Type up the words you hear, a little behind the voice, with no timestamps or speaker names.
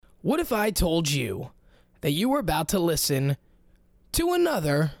What if I told you that you were about to listen to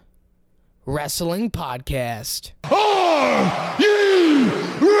another wrestling podcast? Are you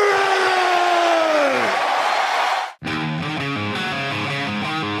ready?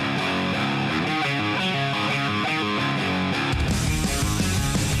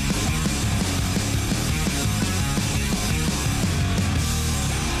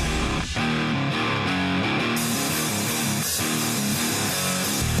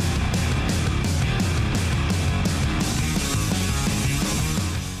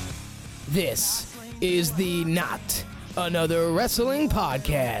 This is the Not Another Wrestling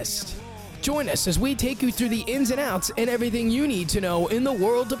Podcast. Join us as we take you through the ins and outs and everything you need to know in the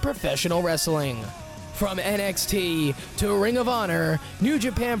world of professional wrestling. From NXT to Ring of Honor, New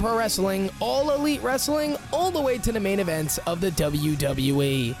Japan Pro Wrestling, All Elite Wrestling, all the way to the main events of the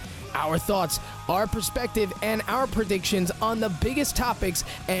WWE. Our thoughts, our perspective, and our predictions on the biggest topics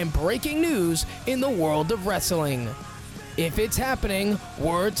and breaking news in the world of wrestling. If it's happening,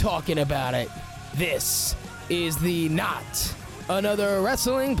 we're talking about it. This is the Not Another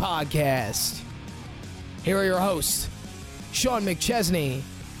Wrestling Podcast. Here are your hosts, Sean McChesney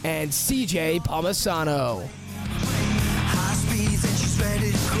and CJ Palmisano.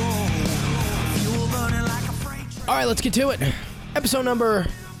 All right, let's get to it. Episode number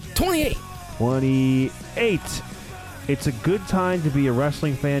 28. 28. It's a good time to be a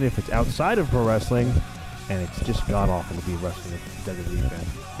wrestling fan if it's outside of pro wrestling. And it's just god-awful to be a wrestling WWE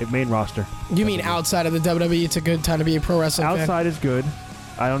fan. Main roster. You mean outside of the WWE, it's a good time to be a pro wrestling fan? Outside is good.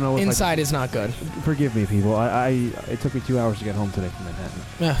 I don't know if inside is not good. Forgive me, people. It took me 2 hours to get home today from Manhattan.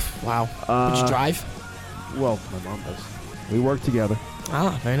 Wow. Did you drive? Well, my mom does. We work together.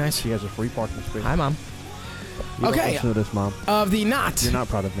 Ah, very nice. She has a free parking space. Hi, Mom. You Okay. Don't listen to this, Mom. Of the Not You're not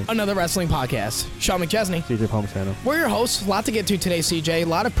proud of me. Another Wrestling Podcast. Sean McChesney. CJ Palmisano. We're your hosts. A lot to get to today, CJ. A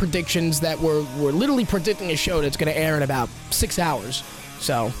lot of predictions that we're literally predicting a show that's going to air in about 6 hours.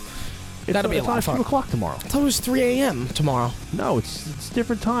 So that'll be a lot of fun. It's 2 o'clock tomorrow. I thought it was 3 a.m. tomorrow. No, it's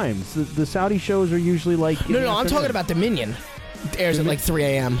different times. The Saudi shows are usually like... No, I'm talking about Dominion. It airs at like 3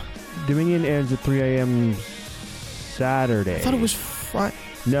 a.m. Dominion airs at 3 a.m. Saturday. I thought it was Friday.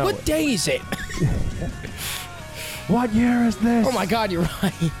 No. What day is it? What year is this? Oh my God, you're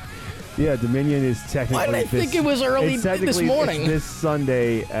right. Yeah, Dominion is technically... Why did I think it was early this morning? It's this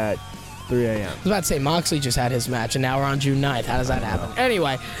Sunday at 3 a.m. I was about to say, Moxley just had his match, and now we're on June 9th. How does that happen?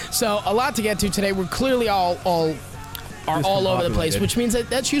 Anyway, so a lot to get to today. We're clearly all over the place, which means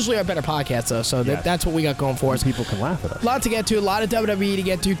that's usually our better podcast, though. So that's what we got going for us. People can laugh at us. A lot to get to. A lot of WWE to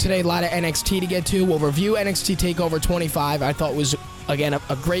get to today. A lot of NXT to get to. We'll review NXT Takeover 25. I thought was... Again,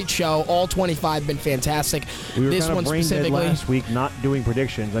 a great show. All 25 been fantastic. We were this kind of one brain dead specifically last week, not doing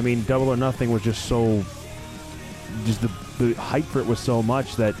predictions. I mean, Double or Nothing was just so... Just the hype for it was so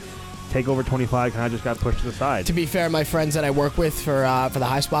much that Takeover 25 kind of just got pushed to the side. To be fair, my friends that I work with for the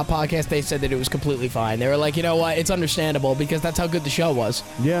High Spot podcast, they said that it was completely fine. They were like, you know what? It's understandable because that's how good the show was.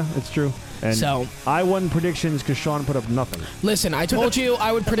 Yeah, it's true. And so I won predictions because Sean put up nothing. Listen, I told you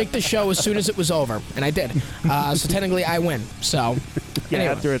I would predict the show as soon as it was over, and I did. So technically, I win. So anyway.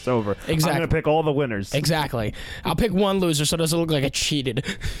 After it's over. Exactly. I'm going to pick all the winners. Exactly. I'll pick one loser so it doesn't look like I cheated.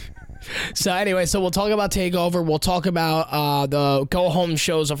 So anyway, we'll talk about TakeOver. We'll talk about the go-home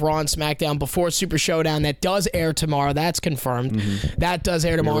shows of Raw and Smackdown before Super Showdown. That does air tomorrow. That's confirmed. Mm-hmm. That does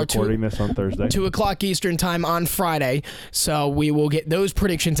air tomorrow. We're recording this on Thursday. 2 o'clock Eastern time on Friday. So we will get those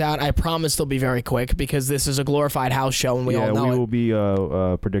predictions out. I promise they'll be very quick because this is a glorified house show and we all know it. Yeah, we will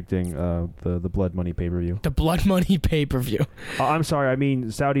be predicting the Blood Money pay-per-view. The Blood Money pay-per-view. I'm sorry, I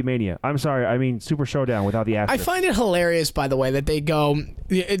mean Saudi Mania. I'm sorry, I mean Super Showdown without the asterisk. I find it hilarious, by the way, that they go...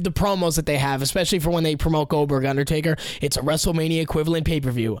 The promos that they have, especially for when they promote Goldberg Undertaker, it's a WrestleMania equivalent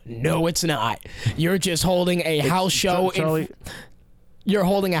pay-per-view. No, it's not. You're just holding a house show. You're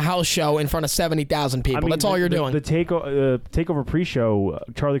holding a house show in front of 70,000 people. I mean, that's all you're doing. The Takeover pre-show,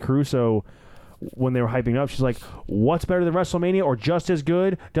 Charlie Caruso, when they were hyping up, she's like, "What's better than WrestleMania or just as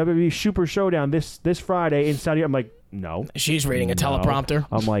good? WWE Super Showdown this Friday in Saudi." I'm like, "No." She's reading a teleprompter.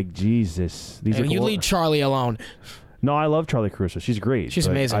 I'm like, Jesus. You leave Charlie alone. No, I love Charlie Caruso. She's great. She's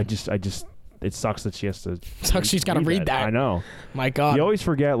amazing. I just, it sucks that she has to. Sucks she's got to read that. I know. My God. You always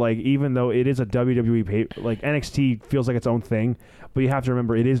forget, like, even though it is a WWE like NXT feels like its own thing, but you have to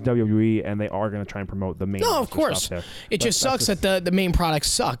remember it is WWE, and they are going to try and promote the main. No, of course. Stuff there. It just sucks that the main product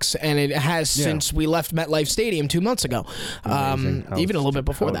sucks, and it has since we left MetLife Stadium 2 months ago. Even a little bit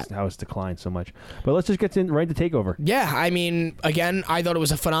before that. How it's declined so much. But let's just get right to TakeOver. Yeah, I mean, again, I thought it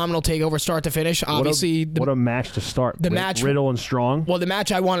was a phenomenal TakeOver start to finish. Obviously, what a match to start. The match, Riddle and Strong. Well, the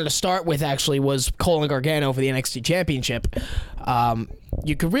match I wanted to start with actually was Cole and Gargano for the NXT Championship.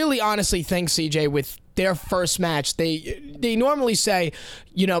 You could really honestly think, CJ, with their first match, they normally say,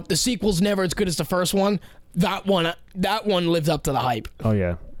 the sequel's never as good as the first one. That one lived up to the hype. Oh,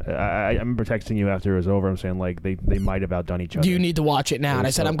 yeah. I remember texting you after it was over. I'm saying, like, they might have outdone each other. You need to watch it now. And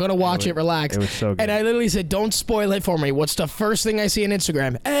I said, I'm going to watch it, relax. It was so good. And I literally said, don't spoil it for me. What's the first thing I see on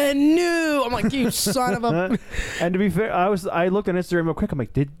Instagram? And new. I'm like, you son of a... And to be fair, I looked on Instagram real quick. I'm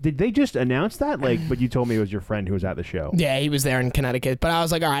like, did they just announce that? But you told me it was your friend who was at the show. Yeah, he was there in Connecticut. But I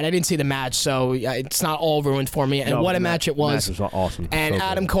was like, all right, I didn't see the match, so it's not all ruined for me. And what a match it was. The match was awesome. And so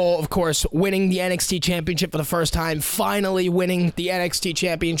Adam Cole, of course, winning the NXT Championship for the first time, finally winning the NXT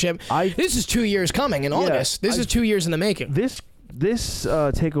Championship. This is 2 years coming in August. This is 2 years in the making. This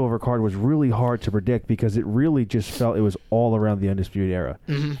TakeOver card was really hard to predict because it really just felt it was all around the Undisputed Era.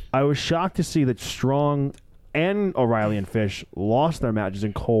 Mm-hmm. I was shocked to see that Strong and O'Reilly and Fish lost their matches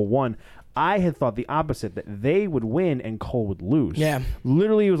and Cole won. I had thought the opposite, that they would win and Cole would lose. Yeah.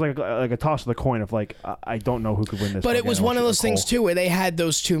 Literally, it was like a toss of the coin of I don't know who could win this. But it was one of those things, too, where they had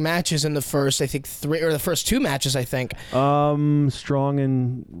those two matches in the first, I think, the first two matches, I think. Strong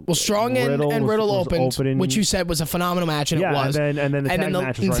and Riddle opened, which you said was a phenomenal match, and it was. And then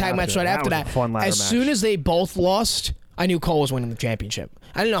the tag match right after that. As soon as they both lost, I knew Cole was winning the championship.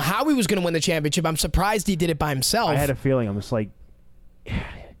 I didn't know how he was going to win the championship. I'm surprised he did it by himself. I had a feeling. I'm just like...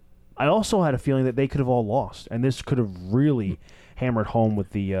 I also had a feeling that they could have all lost, and this could have really hammered home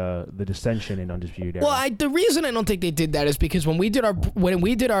with the dissension in Undisputed Era. Well, the reason I don't think they did that is because when we did our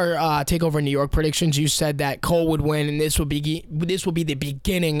Takeover New York predictions, you said that Cole would win, and this will be the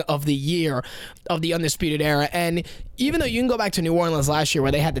beginning of the year of the Undisputed Era. And even though you can go back to New Orleans last year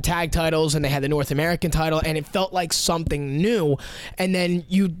where they had the tag titles and they had the North American title, and it felt like something new, and then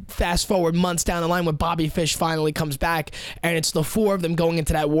you fast forward months down the line when Bobby Fish finally comes back, and it's the four of them going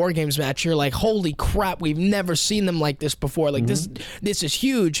into that War Games match. You're like, holy crap, we've never seen them like this before. Like this is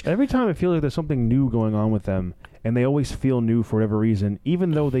huge. Every time I feel like there's something new going on with them, and they always feel new for whatever reason,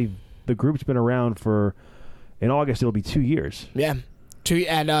 even though the group's been around for, in August it'll be 2 years. Yeah.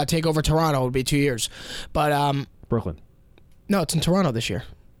 At TakeOver Toronto would be 2 years. But Brooklyn. No, it's in Toronto this year.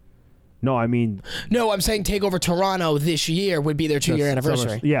 No, I mean... No, I'm saying TakeOver Toronto this year would be their 2-year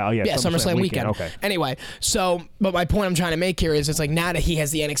anniversary. SummerSlam weekend. Okay. Anyway, but my point I'm trying to make here is it's like now that he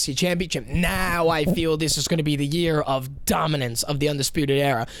has the NXT Championship, now I feel this is going to be the year of dominance of the Undisputed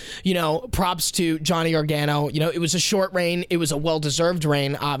Era. Props to Johnny Gargano. It was a short reign. It was a well-deserved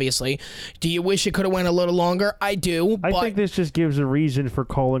reign, obviously. Do you wish it could have went a little longer? I do, I think this just gives a reason for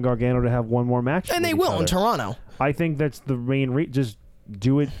Cole and Gargano to have one more match. And they will in Toronto. I think that's the main just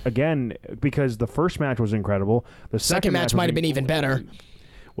do it again, because the first match was incredible. The second match might have been even better.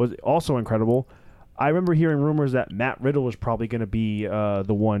 Was also incredible. I remember hearing rumors that Matt Riddle was probably going to be the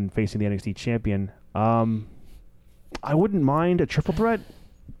one facing the NXT champion. I wouldn't mind a triple threat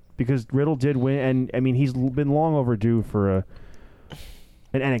because Riddle did win, and I mean he's been long overdue for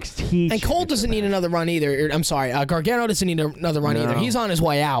an NXT. And Cole doesn't need another run either. I'm sorry, Gargano doesn't need another run either. He's on his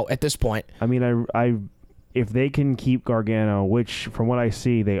way out at this point. I mean, I if they can keep Gargano, which from what I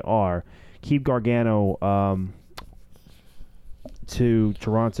see they are, keep Gargano to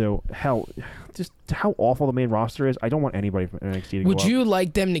Toronto. Hell, just how awful the main roster is. I don't want anybody from NXT to go Would you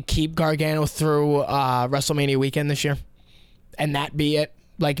like them to keep Gargano through WrestleMania weekend this year, and that be it?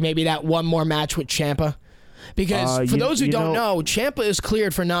 Like maybe that one more match with Ciampa. Because for those who don't know, Ciampa is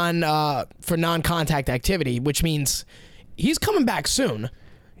cleared for non-contact activity, which means he's coming back soon.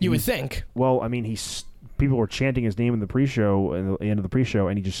 You would think. Well, I mean, people were chanting his name in the pre-show, at the end of the pre-show,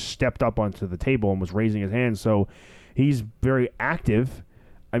 and he just stepped up onto the table and was raising his hand. So he's very active.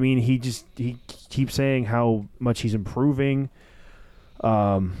 I mean, he keeps saying how much he's improving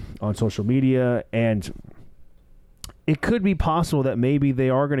on social media, and it could be possible that maybe they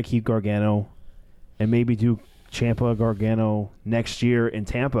are going to keep Gargano and maybe do Ciampa Gargano next year in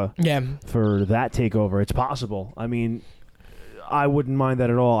Tampa for that takeover. It's possible. I mean, I wouldn't mind that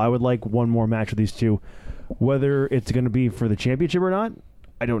at all. I would like one more match with these two. Whether it's going to be for the championship or not,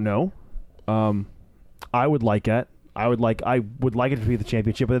 I don't know. I would like that. I would like it to be the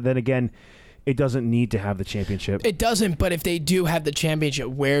championship, but then again, it doesn't need to have the championship. It doesn't, but if they do have the championship,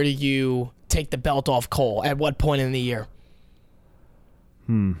 where do you take the belt off Cole? At what point in the year?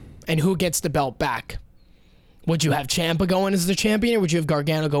 And who gets the belt back? Would you have Ciampa going as the champion, or would you have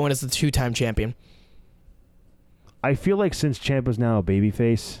Gargano going as the two-time champion? I feel like since Ciampa's now a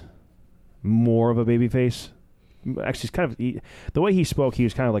babyface, more of a babyface. Actually, it's kind of the way he spoke. He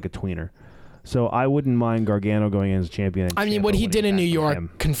was kind of like a tweener, so I wouldn't mind Gargano going in as champion. I mean, what he did in New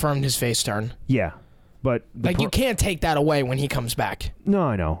York confirmed his face turn. Yeah, But you can't take that away when he comes back. No,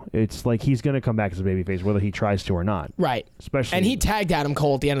 I know. It's like he's going to come back as a babyface, whether he tries to or not. Right. Especially, and he tagged Adam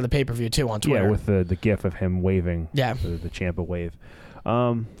Cole at the end of the pay-per-view, too, on Twitter. Yeah, with the gif of him waving. Yeah. The Ciampa wave.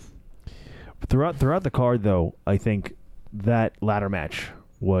 Throughout the card, though, I think that ladder match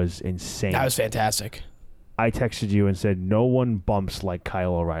was insane. That was fantastic. I texted you and said, no one bumps like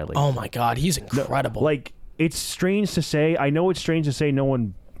Kyle O'Reilly. Oh, my God. He's incredible. It's strange to say. I know it's strange to say no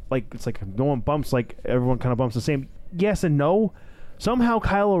one... it's like no one bumps, like everyone kind of bumps the same. Yes and no. Somehow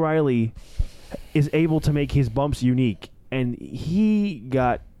Kyle O'Reilly is able to make his bumps unique, and he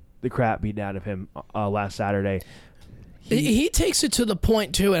got the crap beaten out of him last Saturday. He takes it to the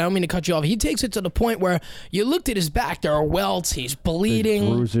point, too, and I don't mean to cut you off. He takes it to the point where you looked at his back, there are welts, he's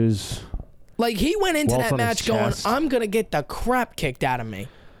bleeding. Bruises. Like, he went into that match going, chest. I'm going to get the crap kicked out of me.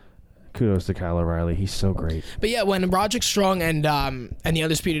 Kudos to Kyle O'Reilly. He's so great. But yeah, when Roderick Strong and the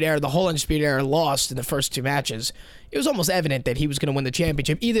Undisputed Era, the whole Undisputed Era lost in the first two matches, it was almost evident that he was going to win the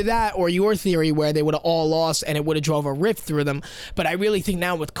championship. Either that or your theory where they would have all lost and it would have drove a rift through them. But I really think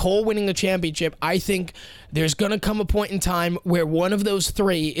now with Cole winning the championship, I think there's going to come a point in time where one of those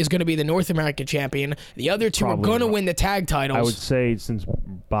three is going to be the North American champion. The other two are going to win the tag titles. I would say since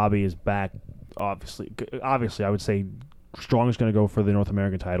Bobby is back, obviously I would say Strong is going to go for the North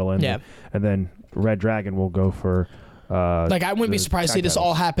American title, and then Red Dragon will go for. I wouldn't be surprised to see this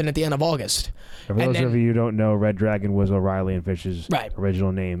all happen at the end of August. For those of you who don't know, Red Dragon was O'Reilly and Fish's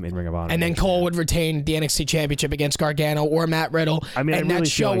original name in Ring of Honor. And then Cole would retain the NXT Championship against Gargano or Matt Riddle. I mean, and that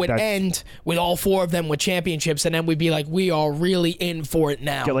show would end with all four of them with championships, and then we'd be like, we are really in for it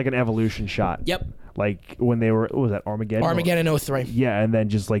now. Get like an evolution shot. Yep. Like when they were, what was that, Armageddon? Armageddon 03. Yeah, and then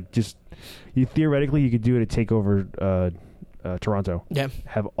just you theoretically you could do it at TakeOver Toronto. Yeah.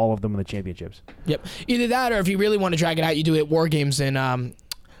 Have all of them in the championships. Yep. Either that, or if you really want to drag it out, you do it at War Games in,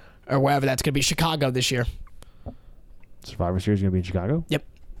 or wherever that's going to be, Chicago this year. Survivor Series going to be in Chicago? Yep.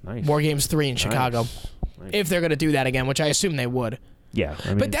 Nice. War Games 3 in Chicago. Nice. If they're going to do that again, which I assume they would. Yeah. I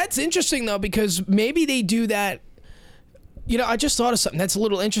mean, but that's interesting, though, because maybe they do that. You know, I just thought of something that's a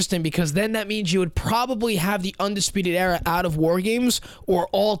little interesting, because then that means you would probably have the Undisputed Era out of War Games, or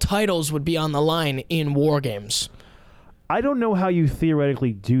all titles would be on the line in War Games. I don't know how you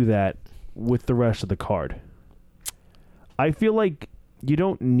theoretically do that with the rest of the card. I feel like you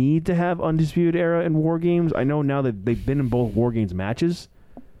don't need to have Undisputed Era in War Games. I know now that they've been in both War Games matches.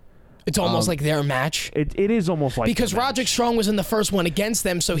 It's almost like their match. It is almost like because Roderick Strong was in the first one against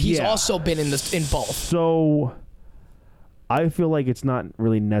them, so he's also been in both. So I feel like it's not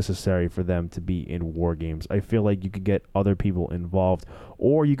really necessary for them to be in War Games. I feel like you could get other people involved,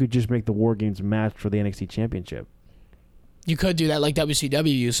 or you could just make the War Games match for the NXT Championship. You could do that like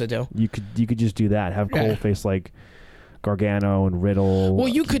WCW used to do. You could just do that. Have Cole face like Gargano and Riddle. Well,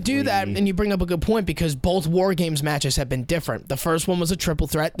 you could do that, and you bring up a good point, because both War Games matches have been different. The first one was a triple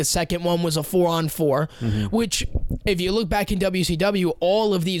threat. The second one was a 4-on-4, which, if you look back in WCW,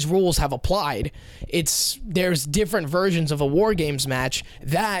 all of these rules have applied. There's different versions of a War Games match.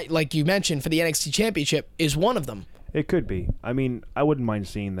 That, like you mentioned, for the NXT Championship, is one of them. It could be. I mean, I wouldn't mind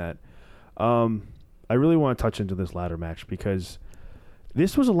seeing that. I really want to touch into this ladder match, because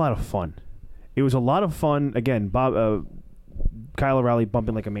this was a lot of fun. It was a lot of fun. Again, Kyle O'Reilly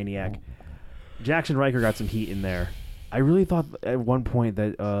bumping like a maniac. Jackson Riker got some heat in there. I really thought at one point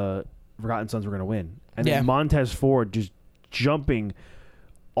that Forgotten Sons were going to win. And then Montez Ford just jumping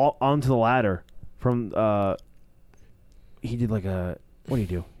onto the ladder from... he did like a... What did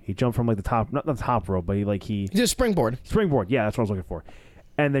he do? He jumped from like the top... Not the top rope, but he did a springboard. Springboard, yeah, that's what I was looking for.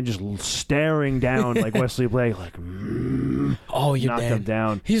 And then just staring down like Wesley Blake, like... Oh, you knocked him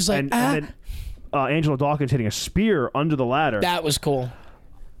down. He's like, and then Angelo Dawkins hitting a spear under the ladder. That was cool.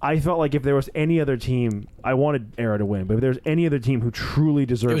 I felt like if there was any other team, I wanted Era to win, but if there's any other team who truly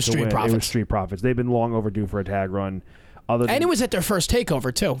deserves to win, it was Street Profits. They've been long overdue for a tag run. And it was at their first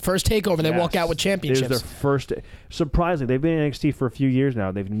takeover, too. First takeover, they walk out with championships. It was their first... Surprisingly, they've been in NXT for a few years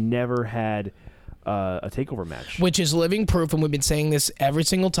now. They've never had... a takeover match, which is living proof, and we've been saying this every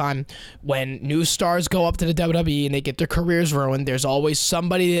single time. When new stars go up to the WWE and they get their careers ruined, there's always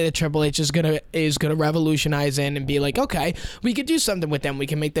somebody that Triple H is gonna revolutionize in and be like, okay, we could do something with them. We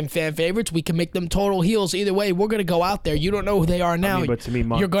can make them fan favorites. We can make them total heels. Either way, we're gonna go out there. You don't know who they are now. I mean, but to me,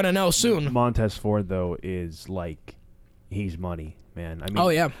 you're gonna know soon. Montez Ford, though, is like, he's money, man. I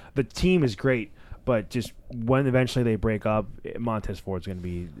mean, the team is great, but just when eventually they break up, Montez Ford's gonna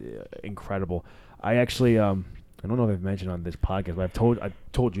be incredible. I actually, I don't know if I've mentioned on this podcast, but I've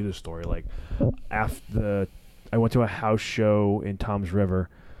told you this story. Like, after I went to a house show in Toms River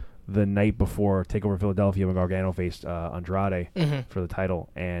the night before Takeover Philadelphia when Gargano faced Andrade for the title.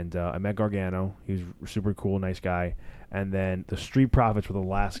 And I met Gargano. He was super cool, nice guy. And then the Street Profits were the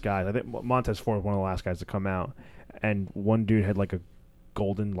last guys. I think Montez Ford was one of the last guys to come out. And one dude had like a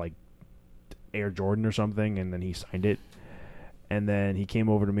golden like Air Jordan or something, and then he signed it. And then he came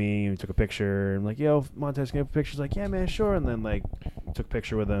over to me and we took a picture. And I'm like, yo, Montez, can I have a picture? He's like, yeah, man, sure. And then like took a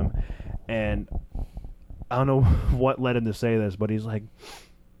picture with him. And I don't know what led him to say this, but he's like,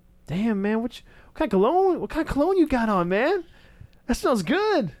 damn, man, what kind of cologne you got on, man? That smells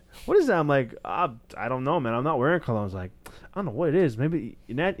good. What is that? I'm like, I don't know, man. I'm not wearing cologne. I was like, I don't know what it is. Maybe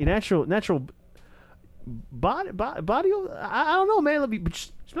your natural body. I don't know, man. But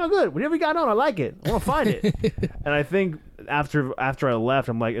smell good. Whatever you got on, I like it. I want to find it. And I think after I left,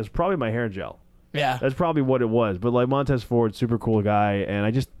 I'm like, it's probably my hair gel. Yeah, that's probably what it was. But like Montez Ford, super cool guy,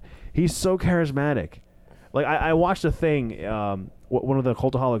 and he's so charismatic. Like I watched a thing, one of the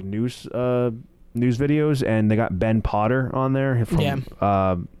Cultaholic news videos, and they got Ben Potter on there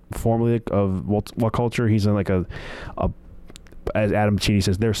from formerly of What Culture. He's in like a as Adam Cheney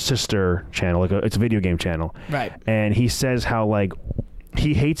says, their sister channel, it's a video game channel, right? And he says how like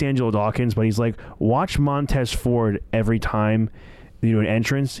he hates Angelo Dawkins, but he's like, watch Montez Ford every time you do an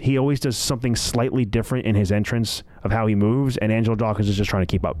entrance. He always does something slightly different in his entrance of how he moves, and Angelo Dawkins is just trying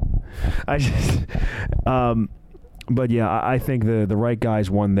to keep up. But yeah, I think the right guys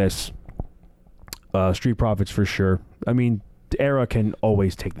won this. Street Profits for sure. I mean, Era can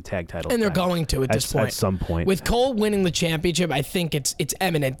always take the tag title, and they're going to at this point. At some point, with Cole winning the championship, I think it's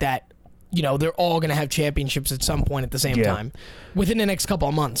eminent that they're all going to have championships at some point at the same time within the next couple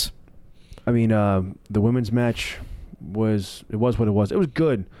of months. I mean, the women's match was what it was. It was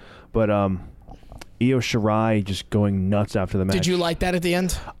good, but Io Shirai just going nuts after the match. Did you like that at the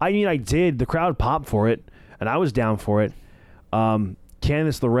end? I mean, I did. The crowd popped for it, and I was down for it.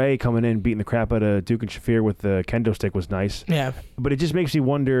 Candice LeRae coming in, beating the crap out of Duke and Shafir with the kendo stick was nice. Yeah. But it just makes me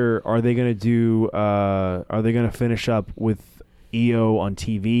wonder, are they going to finish up with Io on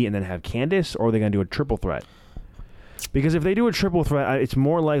TV and then have Candice, or are they going to do a triple threat? Because if they do a triple threat, it's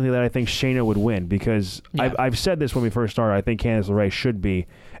more likely that I think Shayna would win, because I've said this when we first started. I think Candice LeRae should be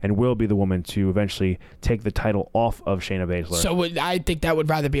and will be the woman to eventually take the title off of Shayna Baszler. So I think that would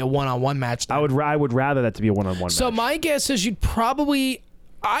rather be a one-on-one match then. I would rather that to be a one-on-one match. So my guess is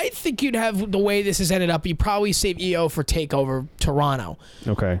I think you'd have, the way this has ended up, you'd probably save Io for TakeOver Toronto.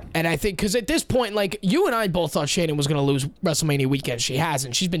 Okay. And I think, because at this point, like, you and I both thought Shayna was going to lose WrestleMania weekend. She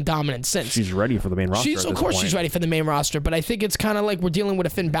hasn't. She's been dominant since. She's ready for the main roster. Of course she's ready for the main roster, but I think it's kind of like we're dealing with a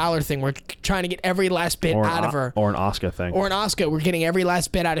Finn Balor thing. We're trying to get every last bit out of her. Or an Asuka thing. Or an Asuka. We're getting every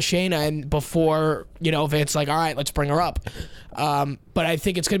last bit out of Shayna, and before, Vince, like, all right, let's bring her up. But I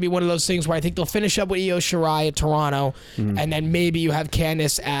think it's going to be one of those things where I think they'll finish up with Io Shirai at Toronto, and then maybe you have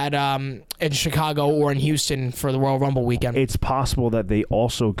Candice at in Chicago or in Houston for the Royal Rumble weekend. It's possible that they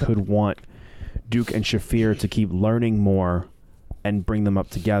also could want Duke and Shafir to keep learning more and bring them up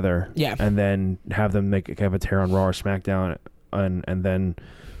together. Yeah. And then have them have a tear on Raw or SmackDown, and then...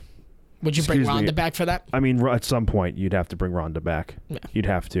 Would you bring Ronda back for that? I mean, at some point, you'd have to bring Ronda back. Yeah. You'd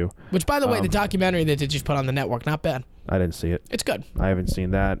have to. Which, by the way, the documentary that they just put on the network, not bad. I didn't see it. It's good. I haven't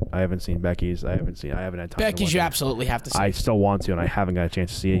seen that. I haven't seen Becky's. I haven't had time. Becky's, you absolutely have to see. I still want to, and I haven't got a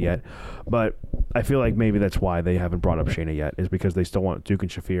chance to see it yet. But I feel like maybe that's why they haven't brought up Shayna yet, is because they still want Duke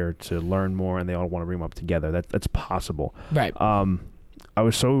and Shafir to learn more, and they all want to bring them up together. That's possible. Right. I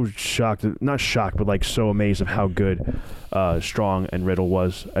was so shocked, not shocked, but like so amazed of how good Strong and Riddle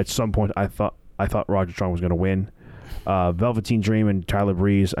was. At some point, I thought Roger Strong was going to win. Velveteen Dream and Tyler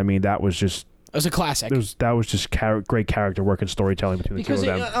Breeze, I mean, that was just... It was a classic. That was just great character work and storytelling between the two of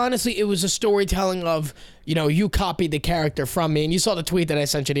them. Because honestly, it was a storytelling of, you copied the character from me. And you saw the tweet that I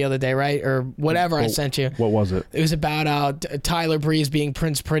sent you the other day, right? Or whatever I sent you. What was it? It was about Tyler Breeze being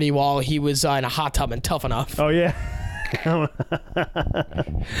Prince Pretty while he was in a hot tub and Tough Enough. Oh, yeah.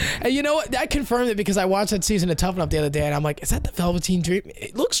 And you know what? That confirmed it, because I watched that season of Tough Enough the other day, and I'm like, is that the Velveteen Dream?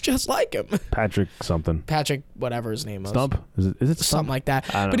 It looks just like him. Patrick something. Patrick, whatever his name was. Stump? Is it Stump? Something like that.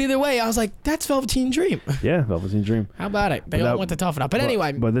 But either way, I was like, that's Velveteen Dream. Yeah, Velveteen Dream. How about it? They all went to Tough Enough. But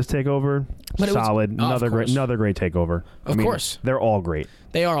anyway. But this TakeOver, solid. Another great TakeOver. Of course. They're all great.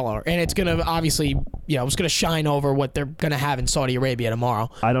 They are all, and it's going to obviously, it's going to shine over what they're going to have in Saudi Arabia tomorrow.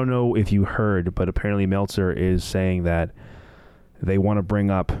 I don't know if you heard, but apparently Meltzer is saying that they want to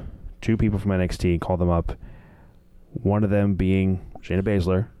bring up two people from NXT, call them up. One of them being Shayna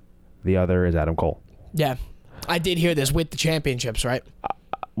Baszler, the other is Adam Cole. Yeah, I did hear this with the championships, right?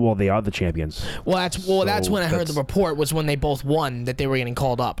 Well, they are the champions. Well, that's when I heard the report, was when they both won, that they were getting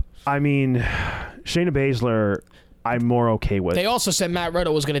called up. I mean, Shayna Baszler I'm more okay with. They also said Matt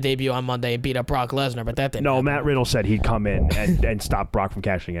Riddle was going to debut on Monday and beat up Brock Lesnar, but that didn't happen. Matt Riddle said he'd come in and stop Brock from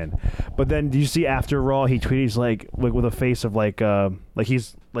cashing in. But then, do you see after Raw, he tweeted, he's like with a face of like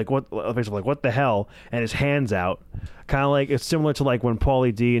he's like what a face of like what the hell, and his hands out, kind of like it's similar to like when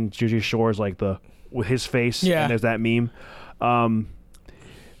Paulie D and Juju Shore's like with his face, and there's that meme.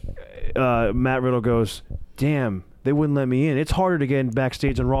 Matt Riddle goes, "Damn, they wouldn't let me in. It's harder to get in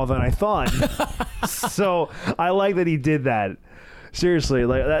backstage on Raw than I thought." So I like that he did that. Seriously,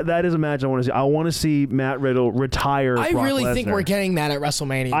 like that is a match I want to see. I want to see Matt Riddle retire. I Brock really Lesnar. think we're getting that at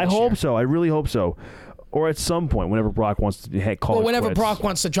WrestleMania. I this hope year. so. I really hope so. Or at some point, whenever Brock wants to call. Well, it whenever quits. Brock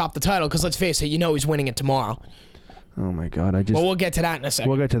wants to drop the title, because let's face it, he's winning it tomorrow. Oh my God! Well, we'll get to that in a second.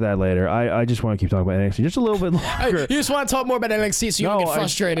 We'll get to that later. I just want to keep talking about NXT just a little bit longer. You just want to talk more about NXT so you don't get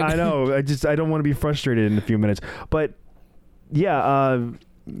frustrated. I know. I don't want to be frustrated in a few minutes. But yeah,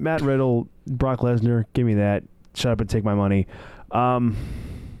 Matt Riddle, Brock Lesnar, give me that. Shut up and take my money. I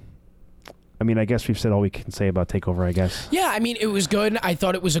mean, I guess we've said all we can say about TakeOver, I guess. Yeah, I mean, it was good. I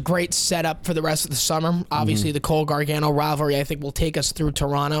thought it was a great setup for the rest of the summer. Obviously, the Cole Gargano rivalry, I think, will take us through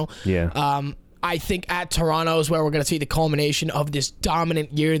Toronto. Yeah. I think at Toronto is where we're going to see the culmination of this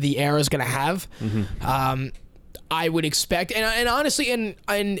dominant year the era is going to have. I would expect, and honestly, and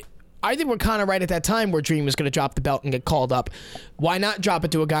I think we're kind of right at that time where Dream is going to drop the belt and get called up. Why not drop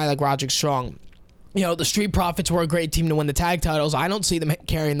it to a guy like Roderick Strong? The Street Profits were a great team to win the tag titles. I don't see them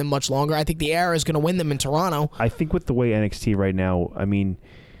carrying them much longer. I think the era is going to win them in Toronto. I think with the way NXT right now, I mean,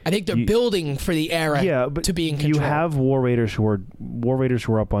 I think they're building for the era to be in control. You have War Raiders who are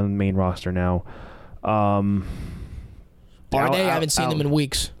up on the main roster now. Are they? I haven't seen them in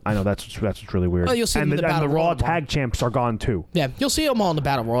weeks. I know that's what's really weird. Well, you'll see them in the Battle and the Royal Raw tomorrow. tag champs are gone too. Yeah, you'll see them all in the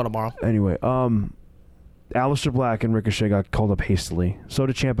Battle Royal tomorrow. Anyway, Aleister Black and Ricochet got called up hastily. So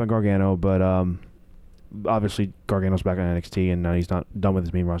did Ciampa and Gargano, but obviously Gargano's back on NXT and he's not done with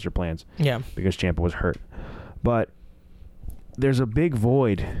his main roster plans. Yeah, because Ciampa was hurt. But there's a big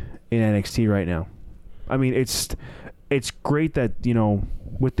void in NXT right now. I mean, it's great that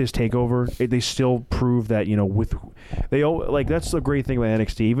with this takeover, they still prove that that's the great thing about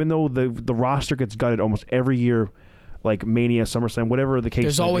NXT. Even though the roster gets gutted almost every year, like Mania, SummerSlam, whatever the case.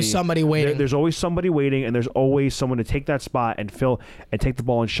 There's always somebody waiting. There's always somebody waiting, and there's always someone to take that spot and fill and take the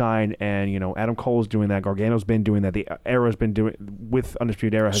ball and shine. And Adam Cole's doing that. Gargano's been doing that. The Era's been doing with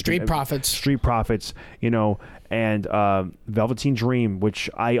Undisputed Era. Street Profits, and Velveteen Dream, which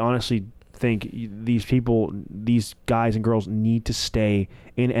I honestly think these guys and girls need to stay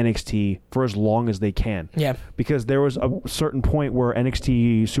in NXT for as long as they can. Yeah. Because there was a certain point where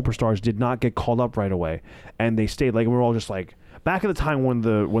NXT superstars did not get called up right away, and they stayed. Like, we're all just like, back at the time when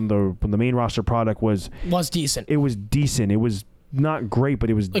the main roster product was decent. It was decent. It was not great, but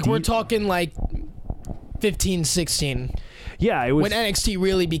it was like we're talking like 15, 16. Yeah, it was when NXT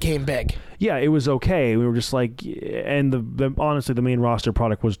really became big. Yeah, it was okay. We were just like, and honestly, the main roster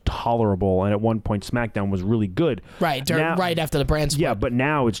product was tolerable, and at one point, SmackDown was really good. Right, right after the brand split. Yeah, but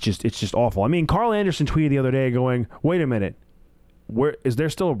now it's just awful. I mean, Carl Anderson tweeted the other day going, "Wait a minute, is there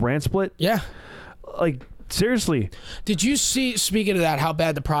still a brand split?" Yeah, like. Seriously. Did you see, speaking of that, how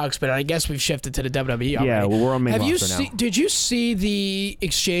bad the product's been? I guess we've shifted to the WWE already. Yeah, well, we're on main roster now. Did you see the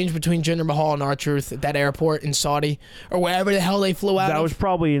exchange between Jinder Mahal and R-Truth at that airport in Saudi? Or wherever the hell they flew out That was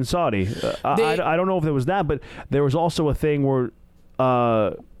probably in Saudi. I don't know if it was that, but there was also a thing where,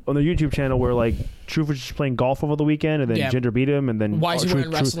 on the YouTube channel where, like, Truth was just playing golf over the weekend, and then Jinder beat him, and then... Why is he wearing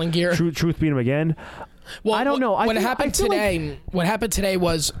wrestling gear? Truth beat him again. Well, I don't know. What happened today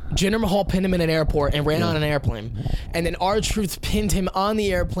was Jinder Mahal pinned him in an airport and ran on an airplane. And then R-Truth pinned him on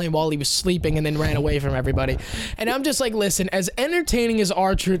the airplane while he was sleeping and then ran away from everybody. And I'm just like, listen, as entertaining as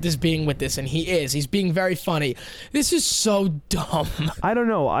R-Truth is being with this, and he's being very funny, this is so dumb. I don't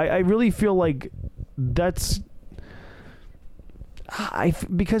know. I really feel like that's...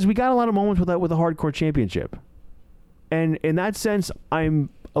 because we got a lot of moments with that with the Hardcore Championship. And in that sense, I'm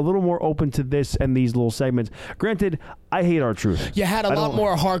a little more open to this and these little segments. Granted, I hate R-Truth. You had a lot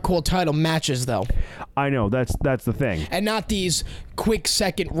more hardcore title matches, though. I know, that's the thing. And not these quick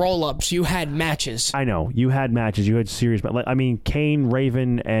second roll-ups. You had matches. I know. You had matches. You had serious... I mean, Kane,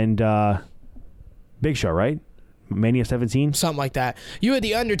 Raven, and Big Show, right? Mania 17? Something like that. You had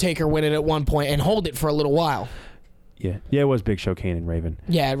The Undertaker win it at one point and hold it for a little while. Yeah, it was Big Show, Kane, and Raven.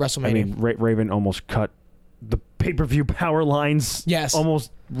 Yeah, at WrestleMania. I mean, Raven almost cut the pay-per-view power lines. Yes.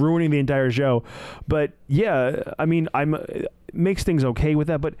 Almost ruining the entire show. But yeah, I mean, makes things okay with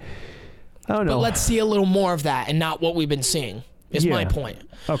that, but I don't know. But let's see a little more of that and not what we've been seeing. Is my point.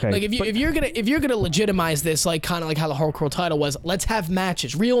 Okay. Like if you're gonna legitimize this, like kind of like how the Hardcore title was, let's have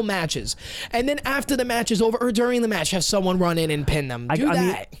matches, real matches, and then after the match is over or during the match, have someone run in and pin them. Do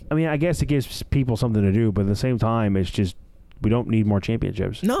that. I guess it gives people something to do, but at the same time, it's just we don't need more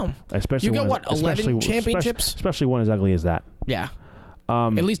championships. No. Especially you got 11 championships? Especially one as ugly as that. Yeah.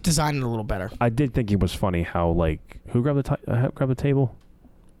 At least design it a little better. I did think it was funny how who grabbed the table?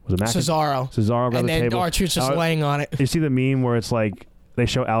 Was it Cesaro? Cesaro grabbed the table. And then R-Truth's just laying on it. You see the meme where it's like they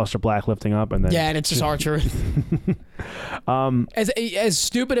show Aleister Black lifting up and then and it's just R-Truth. As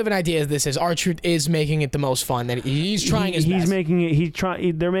stupid of an idea as this is, R-Truth is making it the most fun. That he's trying his best.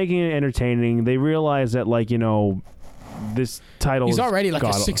 They're making it entertaining. They realize that this title. He's already like a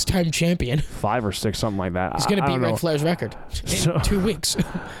 6-time champion. 5 or 6, something like that. He's going to beat Ric Flair's record in 2 weeks.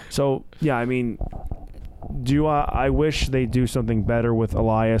 So yeah, I mean. I wish they do something better with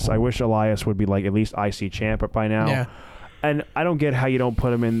Elias. I wish Elias would be at least IC champ by now. Yeah. And I don't get how you didn't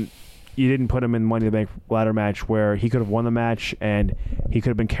put him in Money in the Bank ladder match where he could have won the match and he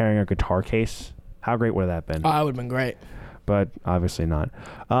could have been carrying a guitar case. How great would that have been? Oh, it would have been great. But obviously not.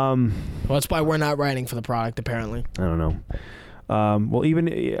 Well, that's why we're not writing for the product, apparently. I don't know.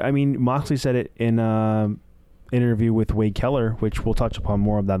 Moxley said it in an interview with Wade Keller, which we'll touch upon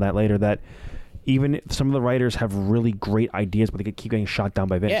more of that later, that even some of the writers have really great ideas, but they could keep getting shot down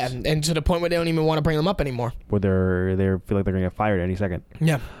by Vince. Yeah, and to the point where they don't even want to bring them up anymore. Where they feel like they're going to get fired any second.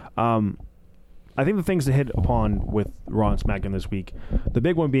 Yeah. I think the things to hit upon with Raw and SmackDown this week, the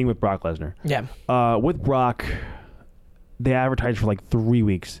big one being with Brock Lesnar. Yeah. With Brock, they advertised for 3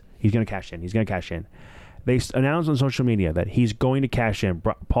 weeks. He's going to cash in. They announced on social media that he's going to cash in.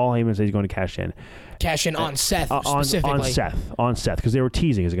 Paul Heyman said he's going to cash in. Cash in on Seth specifically. On Seth, because they were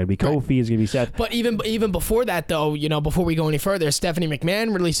teasing. Is it going to be Kofi? Right. Is it going to be Seth? But even before that, though, before we go any further, Stephanie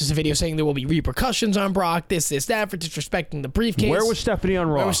McMahon releases a video saying there will be repercussions on Brock, this, that, for disrespecting the briefcase. Where was Stephanie on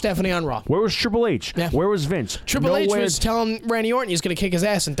Raw? Where was Triple H? Yeah. Where was Vince? Triple H was telling Randy Orton he's going to kick his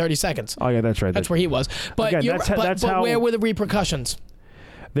ass in 30 seconds. Oh, yeah, that's right. That's where he was. But, again, but where were the repercussions?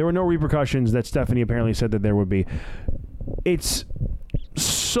 There were no repercussions that Stephanie apparently said that there would be. It's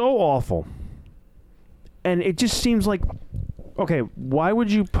so awful. And it just seems like, okay, why would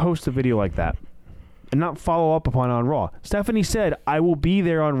you post a video like that and not follow up upon it on Raw? Stephanie said, I will be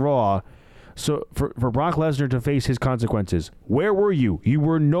there on Raw so for Brock Lesnar to face his consequences. Where were you? You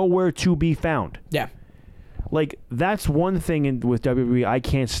were nowhere to be found. Yeah. That's one thing with WWE I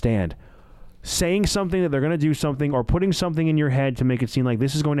can't stand. Saying something that they're going to do something or putting something in your head to make it seem like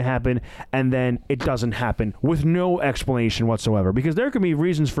this is going to happen and then it doesn't happen with no explanation whatsoever. Because there could be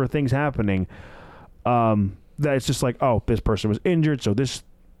reasons for things happening that it's just this person was injured, so this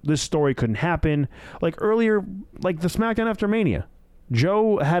story couldn't happen. Earlier, the SmackDown after Mania,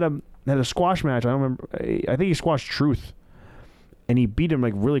 Joe had a squash match. I don't remember. I think he squashed Truth, and he beat him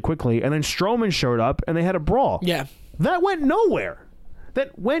really quickly. And then Strowman showed up, and they had a brawl. Yeah, that went nowhere. They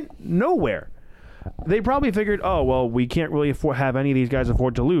probably figured, oh well, we can't really have any of these guys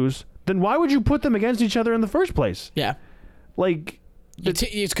afford to lose. Then why would you put them against each other in the first place? Yeah,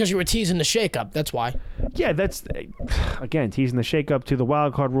 it's because you were teasing the shakeup. That's why. Yeah, that's again teasing the shakeup to the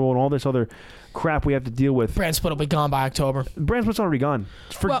wild card rule and all this other crap we have to deal with. Brand split will be gone by October. Brand split's already gone.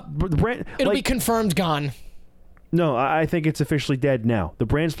 It'll be confirmed gone. No, I think it's officially dead now. The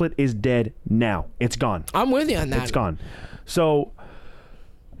brand split is dead now. It's gone. I'm with you on that. It's gone. So,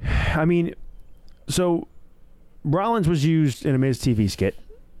 Rollins was used in a Miz TV skit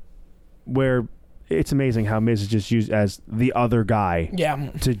where it's amazing how Miz is just used as the other guy. Yeah.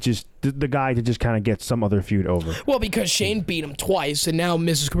 To just the guy to just kind of get some other feud over. Well, because Shane beat him twice, and now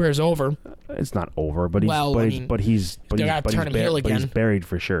Miz's career is over. It's not over, but he's buried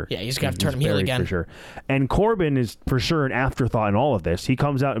for sure. Yeah, he's got to turn him heel again for sure. And Corbin is for sure an afterthought in all of this. He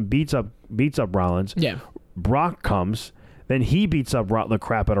comes out and beats up Rollins. Yeah. Brock comes, then he beats up the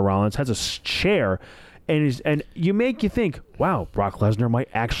crap out of Rollins, has a chair. And you think, wow, Brock Lesnar might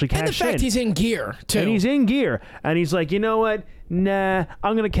actually cash in. And the fact he's in gear, too. And he's in gear. And he's like, you know what? Nah,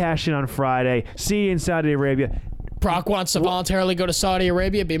 I'm going to cash in on Friday. See you in Saudi Arabia. Brock wants to voluntarily go to Saudi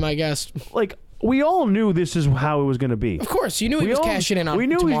Arabia, be my guest. We all knew this is how it was going to be. Of course. You knew he was cashing in on We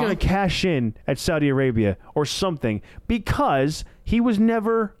knew tomorrow. he was going to cash in at Saudi Arabia or something because he was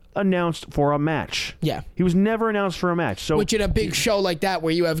never announced for a match. Yeah. He was never announced for a match. So which in a big show like that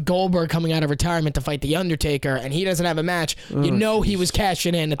where you have Goldberg coming out of retirement to fight The Undertaker and he doesn't have a match, he was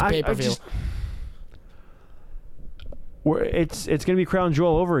cashing in at the pay-per-view. It's going to be Crown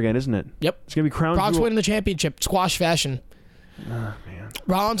Jewel over again, isn't it? Yep. It's going to be Crown Brock's Jewel. winning the championship, squash fashion. Oh, man.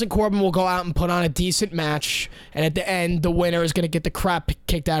 Rollins and Corbin will go out and put on a decent match, and at the end, the winner is going to get the crap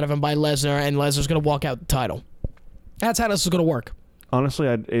kicked out of him by Lesnar, and Lesnar's going to walk out the title. That's how this is going to work. Honestly,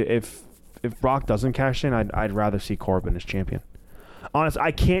 if Brock doesn't cash in, I'd rather see Corbin as champion. Honestly,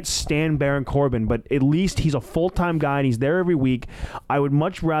 I can't stand Baron Corbin, but at least he's a full-time guy and he's there every week. I would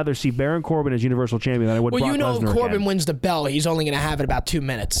much rather see Baron Corbin as Universal Champion than I would Brock Lesnar. Well, if Corbin again. wins the belt, he's only going to have it about 2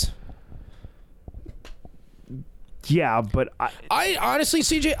 minutes. Yeah, but I honestly,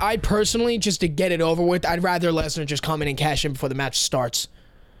 CJ, I personally, just to get it over with, I'd rather Lesnar just come in and cash in before the match starts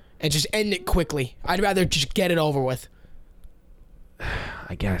and just end it quickly. I'd rather just get it over with.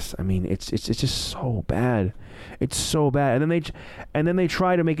 I guess. I mean, it's just so bad. It's so bad. And then they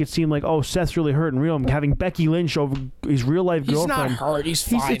try to make it seem like, oh, Seth's really hurt and real. I'm having Becky Lynch over his real life girlfriend. He's not hurt. He's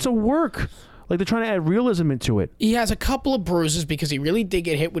fine. It's a work. Like they're trying to add realism into it. He has a couple of bruises because he really did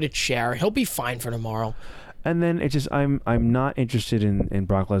get hit with a chair. He'll be fine for tomorrow. And then it's just I'm not interested in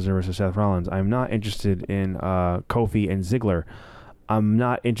Brock Lesnar versus Seth Rollins. I'm not interested in Kofi and Ziggler. I'm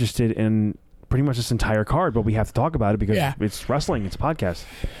not interested in pretty much this entire card, but we have to talk about it because it's wrestling. It's a podcast.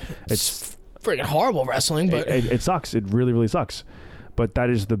 It's freaking horrible wrestling, but it sucks. It really, really sucks. But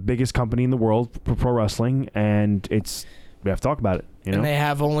that is the biggest company in the world for pro wrestling, and we have to talk about it. You know? And they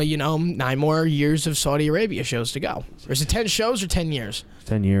have only 9 more years of Saudi Arabia shows to go. Or is it 10 shows or 10 years?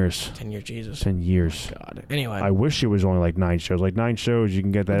 10 years. 10 years, Jesus. 10 years. God. Anyway, I wish it was only like 9 shows. Like 9 shows, you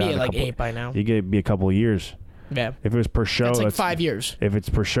can get that out. Be like 8 by now. You get be a couple of years. Yeah. If it was per show, that's like 5 years. If it's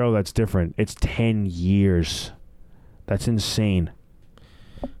per show, that's different. It's 10 years. That's insane.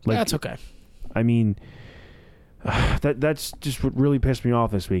 Like, that's okay. I mean, that's just what really pissed me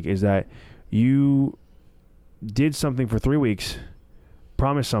off this week is that you did something for 3 weeks,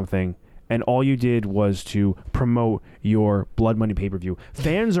 promised something, and all you did was to promote your Blood Money pay-per-view.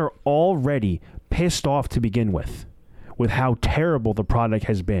 Fans are already pissed off to begin with how terrible the product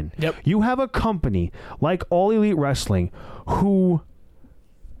has been. Yep. You have a company like All Elite Wrestling who,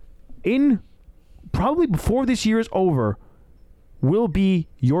 probably before this year is over, will be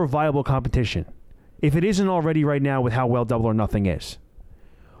your viable competition. If it isn't already right now with how well Double or Nothing is.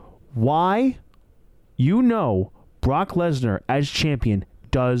 Why? Brock Lesnar as champion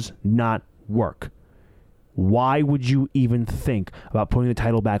does not work. Why would you even think about putting the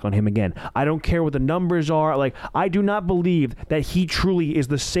title back on him again? I don't care what the numbers are. Like, I do not believe that he truly is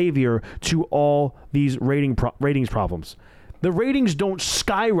the savior to all these ratings problems. The ratings don't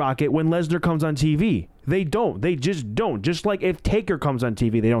skyrocket when Lesnar comes on TV. They don't. They just don't. Just like if Taker comes on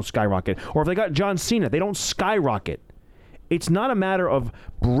TV, they don't skyrocket. Or if they got John Cena, they don't skyrocket. It's not a matter of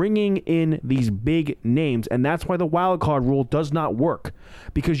bringing in these big names, and that's why the wild card rule does not work,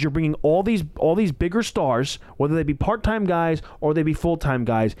 because you're bringing all these bigger stars, whether they be part-time guys or they be full-time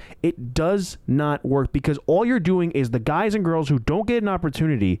guys. It does not work because all you're doing is the guys and girls who don't get an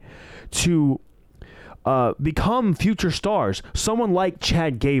opportunity to become future stars. Someone like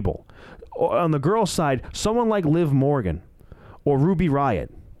Chad Gable, or on the girls' side, someone like Liv Morgan or Ruby Riott,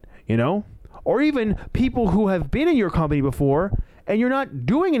 or even people who have been in your company before and you're not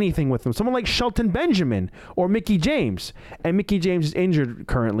doing anything with them. Someone like Shelton Benjamin or Mickie James. And Mickie James is injured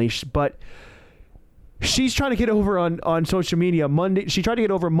currently, but she's trying to get over on social media. She tried to get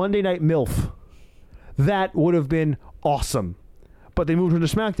over Monday Night MILF. That would have been awesome. But they moved her to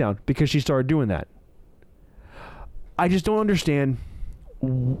SmackDown because she started doing that. I just don't understand.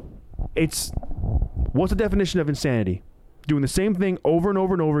 What's the definition of insanity? Doing the same thing over and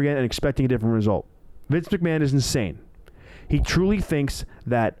over and over again and expecting a different result. Vince McMahon is insane. He truly thinks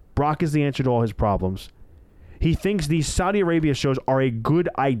that Brock is the answer to all his problems. He thinks these Saudi Arabia shows are a good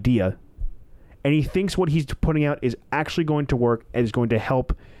idea, and he thinks what he's putting out is actually going to work and is going to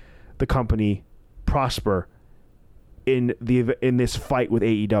help the company prosper in this fight with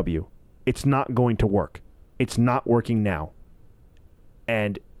AEW. It's not going to work. It's not working now.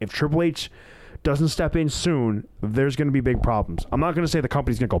 And if Triple H doesn't step in soon, there's going to be big problems. I'm not going to say the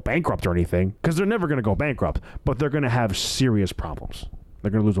company's going to go bankrupt or anything, because they're never going to go bankrupt, but they're going to have serious problems. They're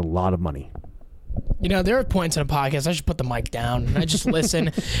going to lose a lot of money. There are points in a podcast I should put the mic down and I just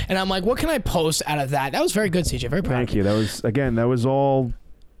listen, and I'm like, what can I post out of that? That was very good, CJ. Very proud. Thank you. That was all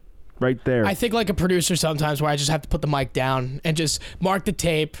right there. I think like a producer sometimes where I just have to put the mic down and just mark the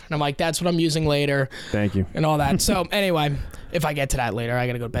tape, and I'm like, that's what I'm using later. Thank you. And all that. So anyway, if I get to that later, I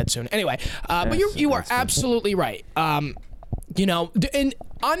got to go to bed soon. Anyway, but you are absolutely right. And I'm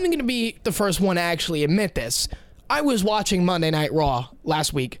going to be the first one to actually admit this. I was watching Monday Night Raw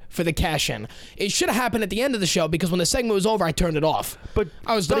last week for the cash-in. It should have happened at the end of the show because when the segment was over, I turned it off. But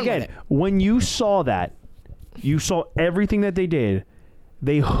I was done with it. When you saw that, you saw everything that they did.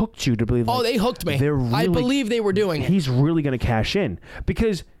 They hooked you to believe. Oh, they hooked me. I believe they were doing it. He's really going to cash in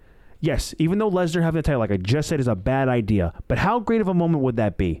because, yes, even though Lesnar having the title, like I just said, is a bad idea. But how great of a moment would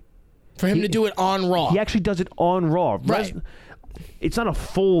that be? For him to do it on Raw. He actually does it on Raw. Right. It's not a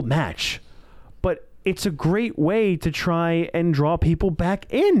full match, but it's a great way to try and draw people back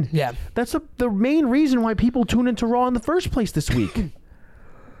in. Yeah. That's the main reason why people tune into Raw in the first place this week.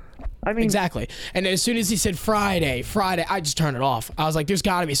 I mean, exactly. And as soon as he said Friday, I just turned it off. I was like, there's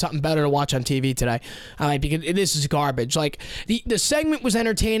got to be something better to watch on TV today. Because this is garbage. Like, the segment was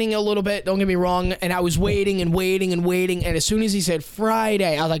entertaining a little bit, don't get me wrong, and I was waiting, and as soon as he said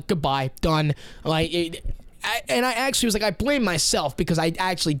Friday, I was like, goodbye, done. And I actually was like, I blame myself because I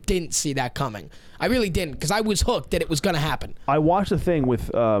actually didn't see that coming. I really didn't, because I was hooked that it was going to happen. I watched a thing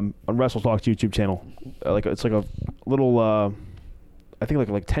with on Wrestle Talk's YouTube channel. It's like a little... I think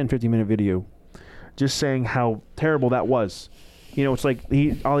like 10, 15-minute video just saying how terrible that was. You know, it's like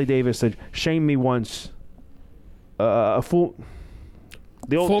Ollie Davis said, shame me once, fool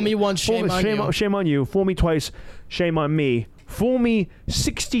me once, shame on you. Fool me twice, shame on me. Fool me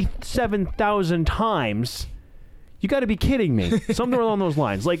 67,000 times. You got to be kidding me. Something along those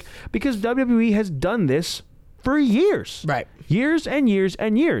lines. Like, because WWE has done this for years. Right. Years and years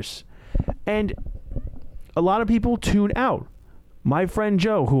and years. And a lot of people tune out. My friend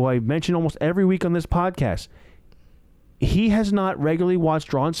Joe, who I mention almost every week on this podcast, he has not regularly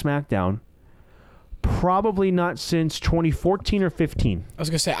watched Raw and Smackdown, probably not since 2014 or 15. I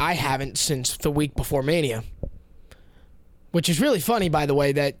was going to say, I haven't since the week before Mania. Which is really funny, by the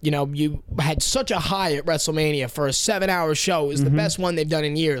way, that, you know, you had such a high at WrestleMania for a 7-hour show. It was the best one they've done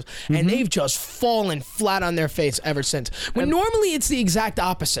in years. And they've just fallen flat on their face ever since. When normally it's the exact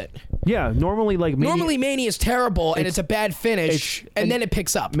opposite. Yeah, normally Mania is terrible and it's a bad finish, and then it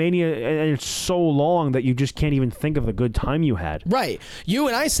picks up. Mania, and it's so long that you just can't even think of the good time you had. Right. You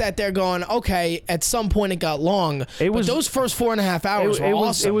and I sat there going, okay, at some point it got long. But those first 4.5 hours were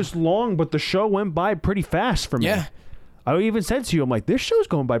awesome. It was long, but the show went by pretty fast for me. Yeah. I even said to you, I'm like, this show's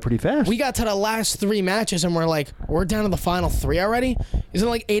going by pretty fast. We got to the last 3 matches, and we're like, we're down to the final 3 already? Isn't it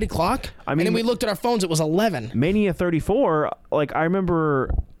like 8 o'clock? I mean, and then we looked at our phones, it was 11. Mania 34, like, I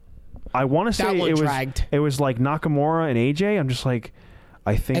remember, I want to say it was like Nakamura and AJ. I'm just like,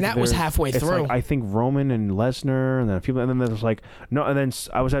 I think, and that was halfway through. Like, I think Roman and Lesnar, and then a few, and then there was like no, and then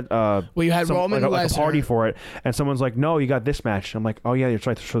I was at you had Roman and Lesnar, like a party for it, and someone's like, no, you got this match. I'm like, oh yeah, that's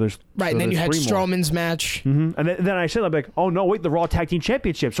right. So there's right, and then you had Strowman's match, and then I said, I'm like, oh no, wait, the Raw Tag Team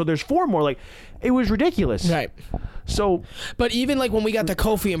Championship. So there's 4 more. Like, it was ridiculous. Right. So, but even like when we got to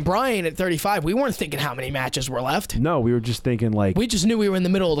Kofi and Bryan at 35, we weren't thinking how many matches were left. No, we were just thinking like we just knew we were in the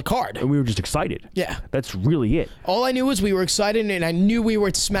middle of the card, and we were just excited. Yeah, that's really it. All I knew was we were excited, and I knew we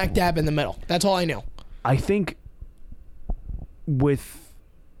were smack dab in the middle. That's all I knew. I think with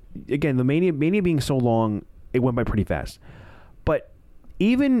again the Mania being so long, it went by pretty fast. But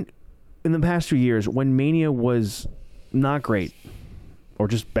even in the past 2 years, when Mania was not great or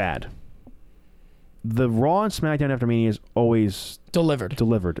just bad, the Raw and SmackDown after Mania is always delivered,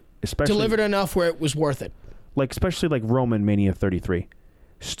 especially delivered enough where it was worth it. Like especially like Roman Mania 33,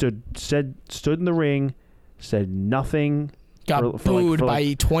 stood in the ring, said nothing, got booed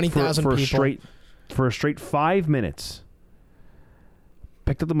by 20,000 people for a straight 5 minutes.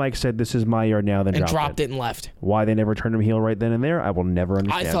 Picked up the mic, said, "This is my yard now," then dropped it and left. Why they never turned him heel right then and there, I will never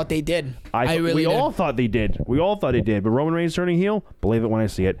understand. I thought they did. We all thought they did. But Roman Reigns turning heel, believe it when I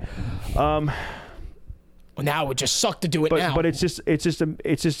see it. Now it would just suck to do it now. But it's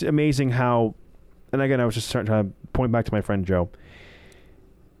just amazing how, and again, I was just trying to point back to my friend Joe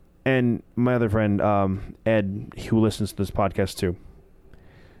and my other friend Ed, who listens to this podcast too.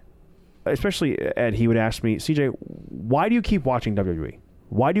 Especially Ed, he would ask me, CJ, why do you keep watching WWE?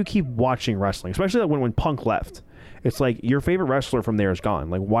 Why do you keep watching wrestling? Especially when Punk left. It's like your favorite wrestler from there is gone.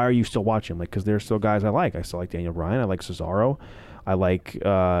 Like, why are you still watching? Like, because there's still guys I like. I still like Daniel Bryan. I like Cesaro. I like,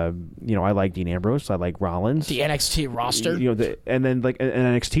 I like Dean Ambrose. I like Rollins. The NXT roster. And then like an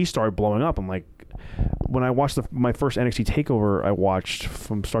NXT started blowing up. I'm like, when I watched my first NXT Takeover, I watched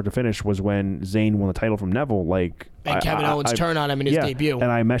from start to finish was when Zayn won the title from Neville. Like, and Kevin Owens' turn on him in his debut.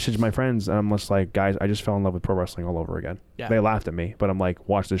 And I messaged my friends, and I'm just like, guys, I just fell in love with pro wrestling all over again. Yeah. They laughed at me, but I'm like,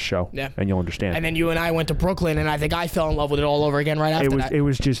 watch this show, and you'll understand. And then you and I went to Brooklyn, and I think I fell in love with it all over again right after that. It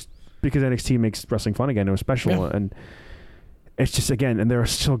was just because NXT makes wrestling fun again. It was special, and it's just, again, and there are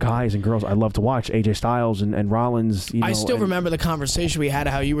still guys and girls I love to watch. AJ Styles and Rollins. I still remember the conversation we had,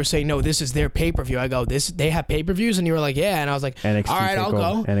 how you were saying, no, this is their pay-per-view. I go, they have pay-per-views? And you were like, yeah. And I was like, NXT all right, I'll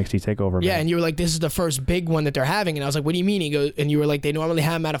go. NXT TakeOver, yeah, man. And you were like, this is the first big one that they're having. And I was like, what do you mean? He goes, and you were like, they normally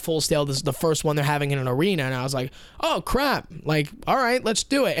have them at a Full Sail. This is the first one they're having in an arena. And I was like, oh, crap. Like, all right, let's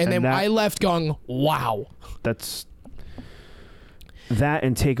do it. And then I left going, wow. That's... That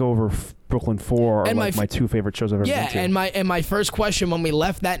and TakeOver Brooklyn 4 are And like my two favorite shows I've ever been to. Yeah, and my first question when we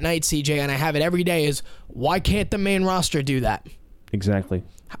left that night, CJ, and I have it every day, is why can't the main roster do that? Exactly.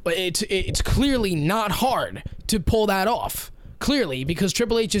 It's clearly not hard to pull that off. Clearly, because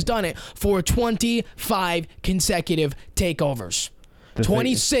Triple H has done it for 25 consecutive takeovers.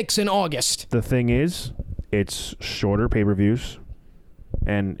 26 in August. The thing is, it's shorter pay-per-views.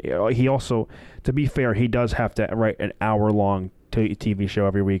 And he also, to be fair, he does have to write an hour-long TV show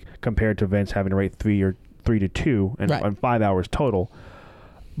every week compared to Vince having to write 3 to 2 and 5 hours total.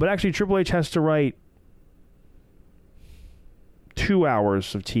 But actually, Triple H has to write 2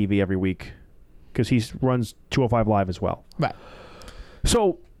 hours of TV every week because he runs 205 Live as well. Right.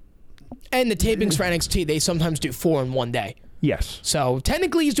 So, and the tapings for NXT, they sometimes do 4 in one day. Yes. So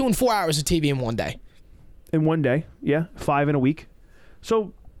technically, he's doing 4 hours of TV in one day. In one day, yeah. 5 in a week.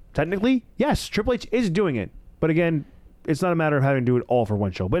 So technically, yes, Triple H is doing it. But again, it's not a matter of having to do it all for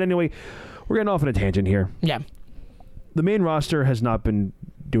one show. But anyway, we're getting off on a tangent here. Yeah. The main roster has not been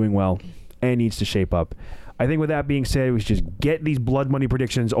doing well and needs to shape up. I think with that being said, we should just get these blood money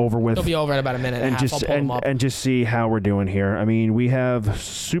predictions over with. It'll be over in about a minute and a half. I'll pull them up. And just see how we're doing here. I mean, we have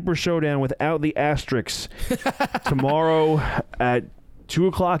Super Showdown without the asterisks tomorrow at 2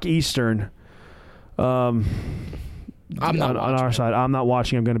 o'clock Eastern. I'm not on our side. I'm not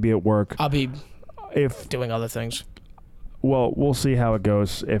watching. I'm going to be at work. I'll be doing other things. Well, we'll see how it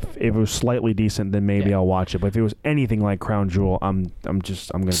goes. If it was slightly decent, then maybe I'll watch it. But if it was anything like Crown Jewel, I'm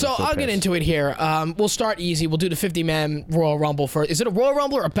gonna. So I'll get into it here. We'll start easy. We'll do the 50-man Royal Rumble first. Is it a Royal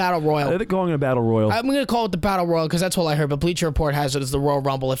Rumble or a Battle Royal? They're going to Battle Royal. I'm gonna call it the Battle Royal because that's all I heard. But Bleacher Report has it as the Royal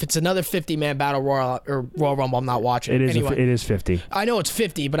Rumble. If it's another 50-man Battle Royal or Royal Rumble, I'm not watching. It is. Anyway, It is 50. I know it's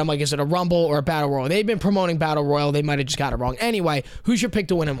 50, but I'm like, is it a Rumble or a Battle Royal? They've been promoting Battle Royal. They might have just got it wrong. Anyway, who's your pick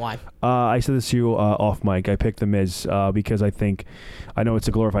to win and why? I said this to you off mic. I picked The Miz because I know it's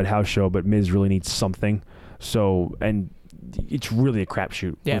a glorified house show, but Miz really needs something. So, and it's really a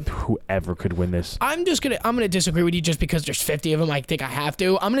crapshoot with whoever could win this. I'm gonna disagree with you just because there's 50 of them. I think I have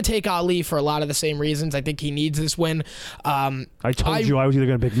to. I'm gonna take Ali for a lot of the same reasons. I think he needs this win. I told you I was either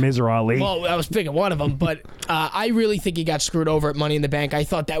gonna pick Miz or Ali. Well, I was picking one of them, but I really think he got screwed over at Money in the Bank. I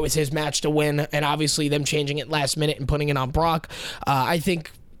thought that was his match to win, and obviously them changing it last minute and putting it on Brock. I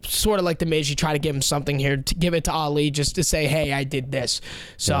think, sort of like the Miz, you try to give him something here, to give it to Ali just to say, hey, I did this.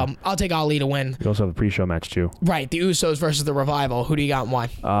 So I'll take Ali to win. You also have the pre-show match too. Right, the Usos versus the Revival. Who do you got and why?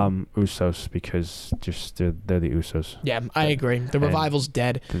 Usos, because just they're the Usos. Yeah, I agree. The Revival's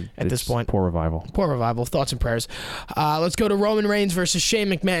dead at this point. Poor Revival. Poor Revival. Thoughts and prayers. Let's go to Roman Reigns versus Shane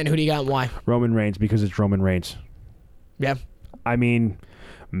McMahon. Who do you got and why? Roman Reigns, because it's Roman Reigns. Yeah. I mean,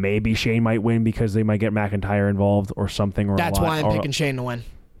 maybe Shane might win because they might get McIntyre involved or something. That's why I'm picking Shane to win.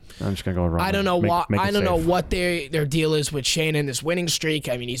 I'm just gonna go with Roman. I don't know I don't know what their deal is with Shane and this winning streak.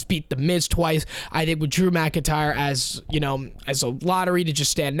 I mean, he's beat the Miz twice. I think with Drew McIntyre as a lottery to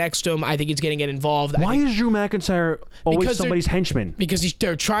just stand next to him, I think he's going to get involved. Why is Drew McIntyre always somebody's henchman? Because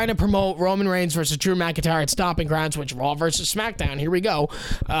they're trying to promote Roman Reigns versus Drew McIntyre at Stomping Grounds, which Raw versus SmackDown. Here we go.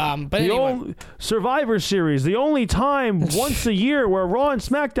 But anyway, Survivor Series, the only time once a year where Raw and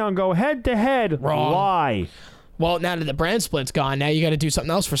SmackDown go head to head. Why? Well, now that the brand split's gone, now you got to do something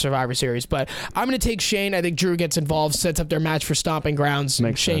else for Survivor Series. But I'm going to take Shane. I think Drew gets involved, sets up their match for Stomping Grounds.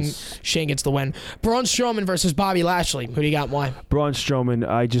 Shane gets the win. Braun Strowman versus Bobby Lashley. Who do you got and why? Braun Strowman.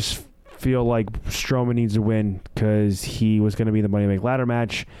 I just feel like Strowman needs a win because he was going to be in the Money in the Bank ladder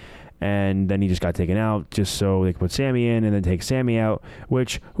match. And then he just got taken out just so they could put Sami in and then take Sami out,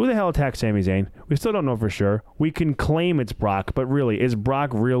 which, who the hell attacked Sami Zayn? We still don't know for sure. We can claim it's Brock, but really, is Brock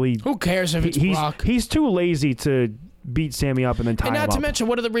really... Who cares if it's Brock? He's too lazy to beat Sami up and then tie him up. And not to mention,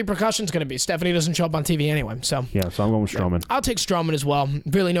 what are the repercussions going to be? Stephanie doesn't show up on TV anyway, so... Yeah, so I'm going with Strowman. I'll take Strowman as well.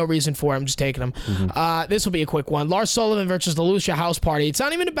 Really no reason for it. I'm just taking him. Mm-hmm. This will be a quick one. Lars Sullivan versus the Lucha House Party. It's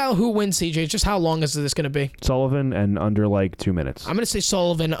not even about who wins, CJ. It's just how long is this going to be? Sullivan and under like 2 minutes. I'm going to say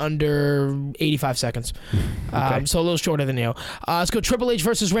Sullivan under 85 seconds. Okay. So a little shorter than you. Let's go Triple H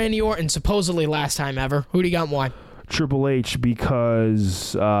versus Randy Orton. Supposedly last time ever. Who do you got and why? Triple H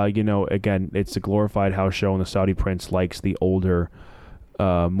because, again, it's a glorified house show and the Saudi Prince likes the older,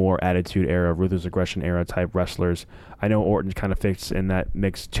 more attitude era, ruthless aggression era type wrestlers. I know Orton kind of fits in that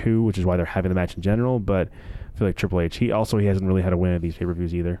mix too, which is why they're having the match in general, but I feel like Triple H, he hasn't really had a win at these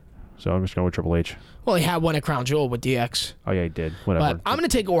pay-per-views either. So I'm just going with Triple H. Well, he had one at Crown Jewel with DX. Oh, yeah, he did. Whatever. But I'm going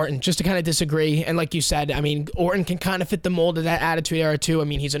to take Orton just to kind of disagree. And like you said, I mean, Orton can kind of fit the mold of that Attitude Era, too. I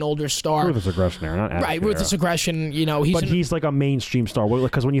mean, he's an older star. Ruthless Aggression era, not Attitude Right, Ruthless Era. Aggression, he's like a mainstream star.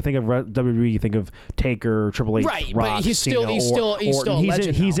 Because when you think of WWE, you think of Taker, Triple H, right, Rock, but he's still Orton. a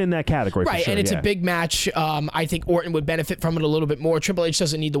legend. He's in that category, right, for sure, and it's a big match. I think Orton would benefit from it a little bit more. Triple H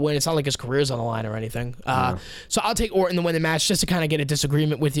doesn't need the win. It's not like his career's on the line or anything. So I'll take Orton to win the match just to kind of get a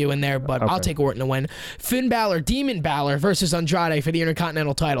disagreement with you in there, but I'll take Orton to win. Finn Balor, Demon Balor versus Andrade for the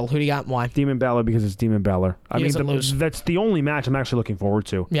Intercontinental title. Who do you got and why? Demon Balor because it's Demon Balor. He doesn't lose. That's the only match I'm actually looking forward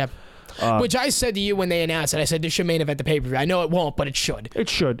to. Yeah. Which I said to you when they announced it. I said this should main event the pay-per-view. I know it won't, but it should. It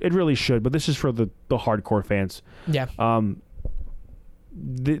should. It really should. But this is for the hardcore fans. Yeah. I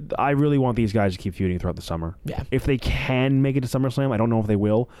really want these guys to keep feuding throughout the summer. Yeah. If they can make it to SummerSlam, I don't know if they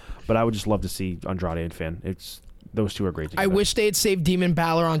will, but I would just love to see Andrade and Finn. Those two are great together. I wish they had saved Demon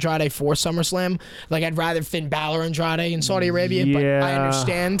Balor Andrade for SummerSlam. Like, I'd rather Finn Balor Andrade in Saudi Arabia, but I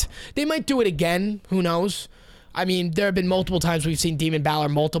understand. They might do it again. Who knows? I mean, there have been multiple times we've seen Demon Balor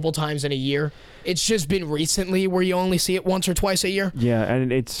multiple times in a year. It's just been recently where you only see it once or twice a year. Yeah,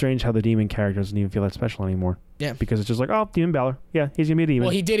 and it's strange how the Demon character doesn't even feel that special anymore. Yeah. Because it's just like, oh, Demon Balor. Yeah, he's going to be a demon.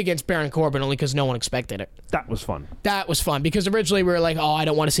 Well, he did against Baron Corbin only because no one expected it. That was fun. That was fun because originally we were like, oh, I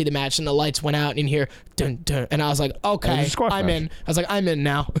don't want to see the match, and the lights went out, and here, dun, dun, and I was like, okay, I'm in. I was like, I'm in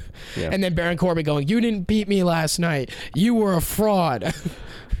now. Yeah. And then Baron Corbin going, you didn't beat me last night. You were a fraud.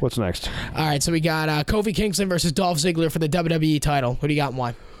 What's next? All right, so we got Kofi Kingston versus Dolph Ziggler for the WWE title. Who do you got and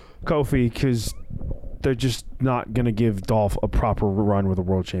why? Kofi, because they're just not going to give Dolph a proper run with a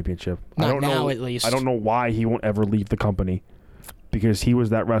world championship. Not now, at least. I don't know why he won't ever leave the company, because he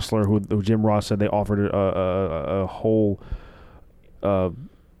was that wrestler who Jim Ross said they offered a whole, load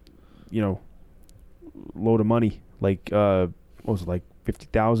of money. Like, what was it, like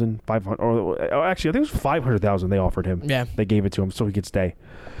 50,000, 500, or actually, I think it was 500,000 they offered him. Yeah. They gave it to him so he could stay.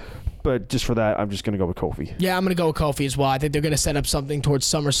 But just for that, I'm just going to go with Kofi. Yeah, I'm going to go with Kofi as well. I think they're going to set up something towards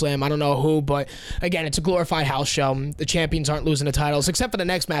SummerSlam. I don't know who, but again, it's a glorified house show. The champions aren't losing the titles, except for the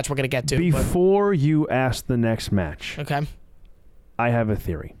next match we're going to get to. Before you ask the next match, okay, I have a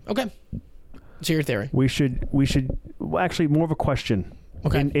theory. Okay. So your theory? We should actually, more of a question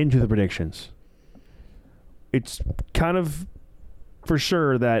into the predictions. It's kind of for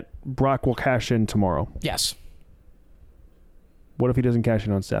sure that Brock will cash in tomorrow. Yes. What if he doesn't cash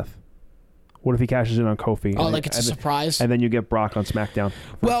in on Seth? What if he cashes in on Kofi? Oh, like it's a surprise? And then you get Brock on SmackDown.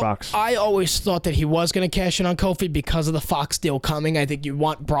 Well, Fox. I always thought that he was going to cash in on Kofi because of the Fox deal coming. I think you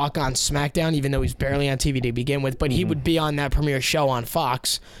want Brock on SmackDown, even though he's barely on TV to begin with. But he would be on that premiere show on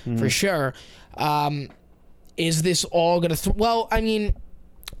Fox for sure. Is this all going to... Well, I mean,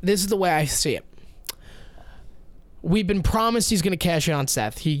 this is the way I see it. We've been promised he's going to cash in on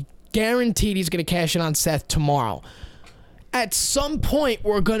Seth. He guaranteed he's going to cash in on Seth tomorrow. At some point,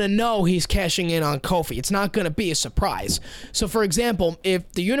 we're going to know he's cashing in on Kofi. It's not going to be a surprise. So, for example, if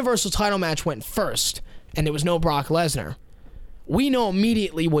the Universal title match went first and there was no Brock Lesnar, we know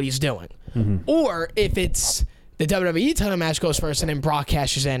immediately what he's doing. Or if it's the WWE title match goes first and then Brock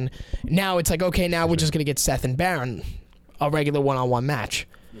cashes in, now it's like, okay, now we're just going to get Seth and Baron, a regular one-on-one match.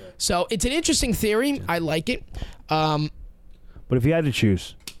 So, it's an interesting theory. I like it. But if you had to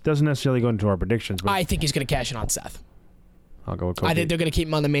choose, it doesn't necessarily go into our predictions. But I think he's going to cash in on Seth. I'll go with Kofi. I think they're going to keep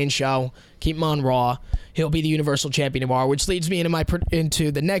him on the main show, keep him on Raw. He'll be the Universal Champion tomorrow, which leads me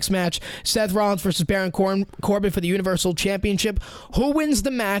into the next match. Seth Rollins versus Baron Corbin for the Universal Championship. Who wins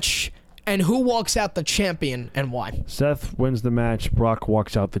the match and who walks out the champion and why? Seth wins the match. Brock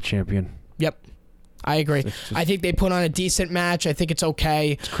walks out the champion. Yep. I agree. I think they put on a decent match. I think it's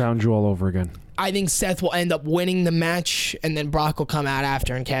okay. It's Crown Jewel all over again. I think Seth will end up winning the match, and then Brock will come out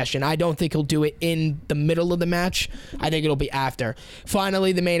after and cash in. I don't think he'll do it in the middle of the match. I think it'll be after.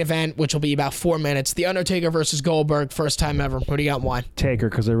 Finally, the main event, which will be about 4 minutes. The Undertaker versus Goldberg, first time ever. What do you got and why? Taker,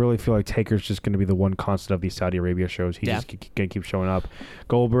 because I really feel like Taker's just going to be the one constant of these Saudi Arabia shows. He's just going to keep showing up.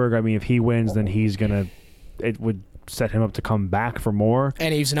 Goldberg, I mean, if he wins, then he's going to... It would set him up to come back for more.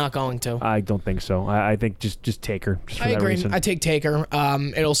 And he's not going to. I don't think so. I think just Taker. Just for I that agree. reason. I take Taker.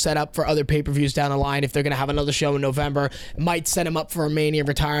 It'll set up for other pay-per-views down the line. If they're going to have another show in November, might set him up for a Mania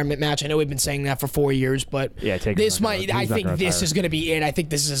retirement match. I know we've been saying that for 4 years, but yeah, this might. I think this is going to be it. I think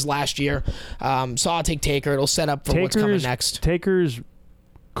this is his last year. So I'll take Taker. It'll set up for what's coming next. Taker's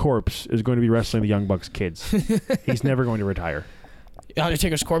corpse is going to be wrestling the Young Bucks kids. He's never going to retire.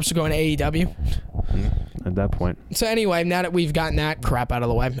 Undertaker's corpse is going to AEW. And that point. So anyway, now that we've gotten that crap out of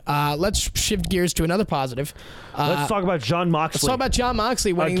the way, let's shift gears to another positive. Let's talk about Jon Moxley. Let's talk about Jon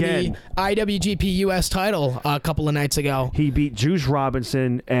Moxley winning Again. the IWGP US title a couple of nights ago. He beat Juice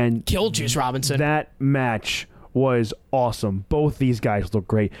Robinson and Killed Juice Robinson. That match was awesome. Both these guys look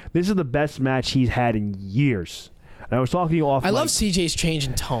great. This is the best match he's had in years. And I was talking to you off mic. I love CJ's change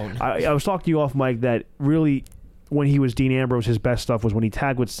in tone. I was talking to you off mic that really, when he was Dean Ambrose, his best stuff was when he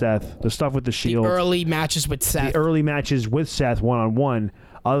tagged with Seth, the stuff with the Shield. The early matches with Seth. The early matches with Seth one-on-one.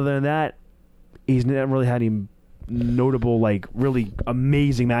 Other than that, he's never really had any notable, like, really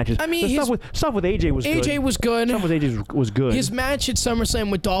amazing matches. I mean, the stuff with AJ was good. AJ was good. Stuff with AJ was good. His match at SummerSlam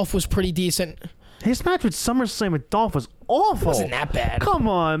with Dolph was pretty decent. His match with SummerSlam with Dolph was awful. It wasn't that bad. Come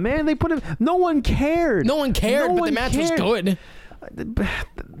on, man. They put him. No one cared. No one cared, but the match was good.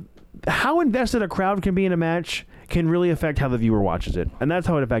 How invested a crowd can be in a match can really affect how the viewer watches it, and that's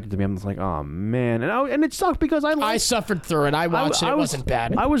how it affected me. I'm just like, oh man, and it sucked because I suffered through it. I watched it. It wasn't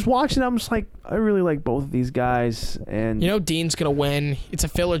bad. I was watching. I'm just like, I really like both of these guys, and you know, Dean's gonna win. It's a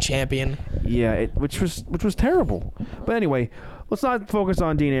filler champion. Yeah, which was terrible. But anyway, let's not focus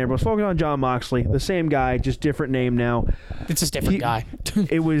on Dean Ambrose. Focus on Jon Moxley, the same guy, just different name now. It's a different guy.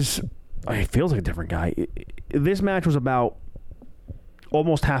 It feels like a different guy. This match was about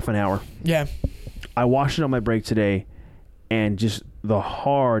almost half an hour. Yeah. I watched it on my break today, and just the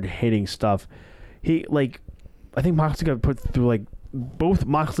hard-hitting stuff. I think Moxley got put through, both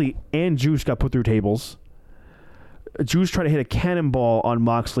Moxley and Juice got put through tables. Juice tried to hit a cannonball on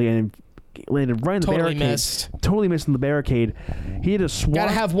Moxley and landed right in the barricade. Totally missed in the barricade. He hit a swan.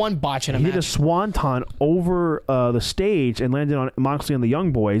 Gotta have one botch in a match. He hit a swanton over the stage and landed on Moxley and the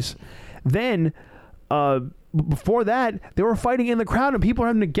Young Boys. Then, before that, they were fighting in the crowd and people were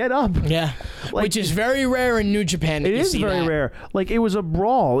having to get up. Yeah, which is very rare in New Japan. It is very rare. It was a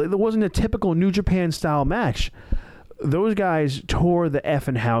brawl. It wasn't a typical New Japan style match. Those guys tore the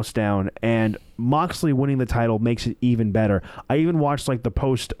effing house down, and Moxley winning the title makes it even better. I even watched the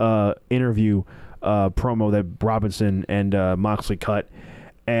post interview promo that Robinson and Moxley cut,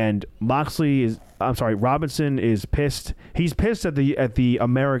 and Robinson is pissed. He's pissed at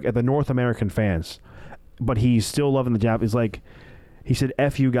the North American fans, but he's still loving the Japanese. He said,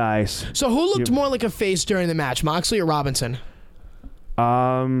 "F you guys." So who looked more like a face during the match, Moxley or Robinson?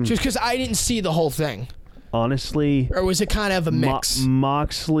 Just because I didn't see the whole thing. Honestly, or was it kind of a mix?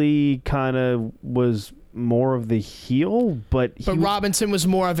 Moxley kind of was more of the heel, but Robinson was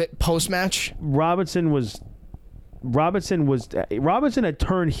more of it post match. Robinson had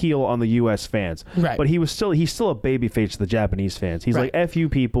turned heel on the U.S. fans, right? But he's still a babyface to the Japanese fans. He's like, "F you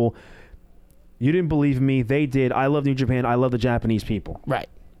people, you didn't believe me. They did. I love New Japan. I love the Japanese people." Right.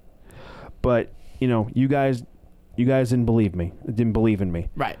 But you guys didn't believe me. Didn't believe in me.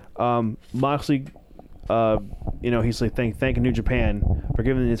 Right. Moxley. He's like thanking New Japan for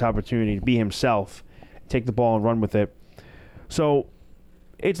giving him this opportunity to be himself, take the ball and run with it. So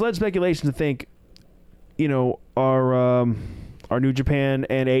it's led speculation to think, are New Japan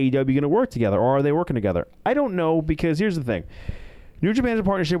and AEW going to work together, or are they working together? I don't know, because here's the thing: New Japan has a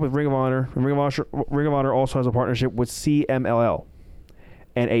partnership with Ring of Honor, and Ring of Honor also has a partnership with CMLL,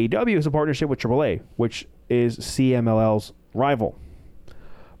 and AEW has a partnership with AAA, which is CMLL's rival.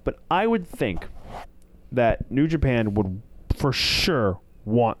 But I would think that New Japan would for sure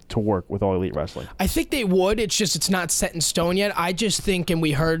want to work with All Elite Wrestling. I think they would. It's not set in stone yet. I just think, and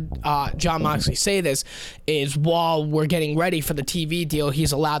we heard Jon Moxley say this, is while we're getting ready for the TV deal,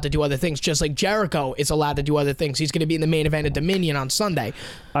 he's allowed to do other things, just like Jericho is allowed to do other things. He's going to be in the main event of Dominion on Sunday.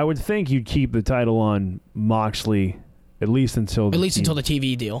 I would think you'd keep the title on Moxley at least until the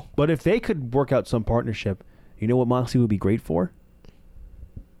TV deal. But if they could work out some partnership, you know what Moxley would be great for?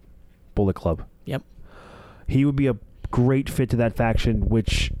 Bullet Club. Yep. He would be a great fit to that faction,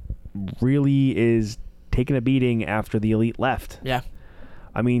 which really is taking a beating after the Elite left. Yeah.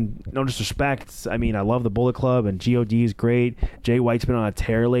 I mean, no disrespect. I mean, I love the Bullet Club, and God is great. Jay White's been on a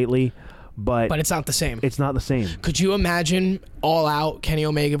tear lately, but it's not the same. It's not the same. Could you imagine All Out, Kenny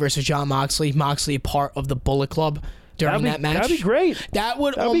Omega versus Jon Moxley, Moxley part of the Bullet Club during that match? That'd be great. That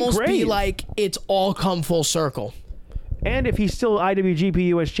would almost be like it's all come full circle. And if he's still IWGP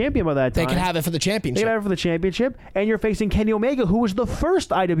US champion by that time, they can have it for the championship. They can have it for the championship, and you're facing Kenny Omega, who was the first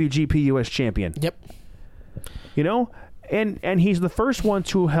IWGP US champion. Yep. And he's the first one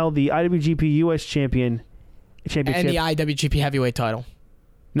to held the IWGP US championship and the IWGP heavyweight title.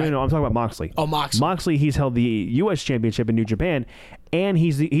 No, I'm talking about Moxley. Oh, Moxley. Moxley, he's held the US championship in New Japan, and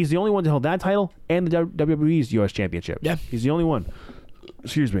he's the only one to hold that title and the WWE's US championship. Yeah. He's the only one.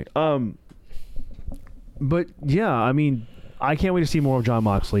 Excuse me. But yeah, I mean, I can't wait to see more of Jon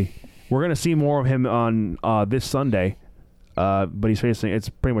Moxley. We're gonna see more of him on this Sunday. But he's facing, it's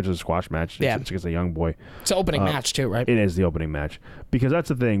pretty much a squash match. It's against a young boy. It's an opening match too, right? It is the opening match. Because that's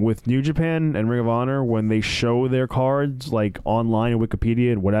the thing. With New Japan and Ring of Honor, when they show their cards, like online and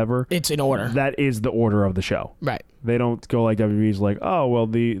Wikipedia and whatever. It's in order. That is the order of the show. Right. They don't go like WWE's like, oh, well,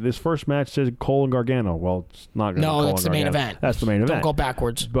 this first match says Cole and Gargano. Well, it's not going to be Cole and Gargano. No, that's the main event. That's the main event. Don't go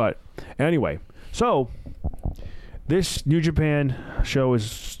backwards. But anyway, so this New Japan show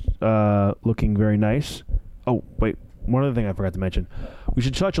is looking very nice. Oh, wait. One other thing I forgot to mention. We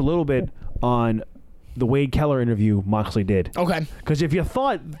should touch a little bit on the Wade Keller interview Moxley did. Okay. Because if you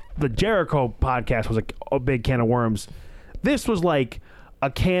thought the Jericho podcast was a big can of worms, this was like a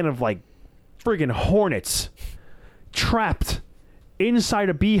can of like friggin' hornets trapped inside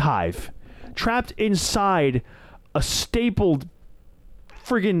a beehive, trapped inside a stapled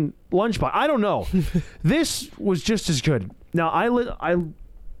friggin' lunchbox. I don't know. This was just as good. Now, I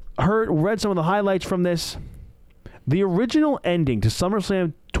read some of the highlights from this. The original ending to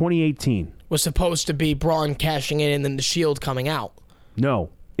SummerSlam 2018 was supposed to be Braun cashing in and then the Shield coming out. No,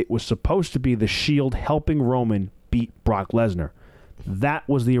 it was supposed to be the Shield helping Roman beat Brock Lesnar. That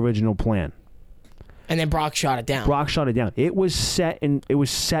was the original plan. And then Brock shot it down. Brock shot it down. It was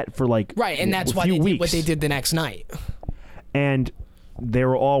set for like right, and that's why they did what they did the next night. And they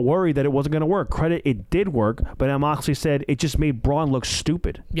were all worried that it wasn't going to work. Credit, it did work, but now Moxley said it just made Braun look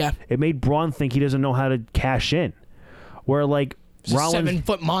stupid. Yeah. It made Braun think he doesn't know how to cash in. Where like Rollins,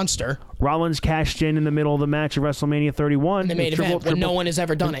 7-foot monster. Rollins cashed in the middle of the match at WrestleMania 31. In the main event, when no one has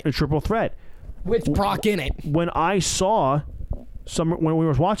ever done it. A triple threat. With Brock in it. When I saw, when we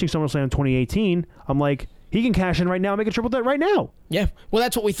were watching SummerSlam 2018, I'm like, he can cash in right now and make a triple threat right now. Yeah. Well,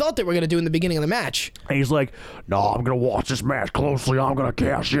 that's what we thought they were going to do in the beginning of the match. And he's like, no, I'm going to watch this match closely. I'm going to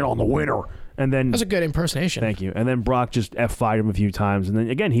cash in on the winner. And then that's a good impersonation. Thank you. And then Brock just F5'd him a few times. And then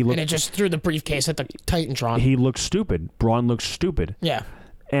again, he looked. And it just threw the briefcase at the Titantron. He looked stupid. Braun looked stupid. Yeah.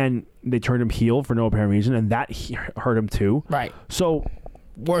 And they turned him heel for no apparent reason. And that hurt him too. Right. So.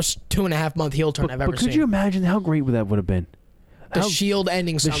 Worst 2.5-month heel turn I've ever seen. But could you imagine how great that would have been? The Shield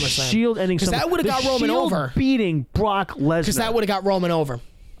ending SummerSlam. The Shield ending SummerSlam. Because that would have got Roman over. Beating Brock Lesnar. Because that would have got Roman over.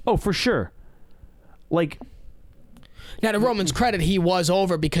 Oh, for sure. Like. Now, to Roman's credit, he was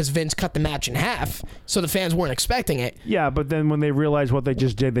over because Vince cut the match in half, so the fans weren't expecting it. Yeah, but then when they realized what they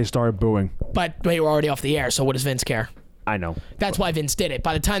just did, they started booing. But they were already off the air, so what does Vince care? I know. That's why Vince did it.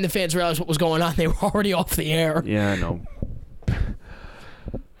 By the time the fans realized what was going on, they were already off the air. Yeah, I know.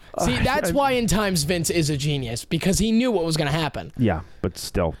 See, that's why in times Vince is a genius, because he knew what was going to happen. Yeah, but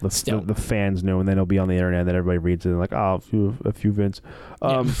still, the fans knew, and then it'll be on the internet, and then everybody reads it, and like, oh, a few Vince.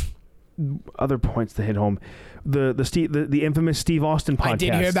 Other points to hit home. The infamous Steve Austin podcast. I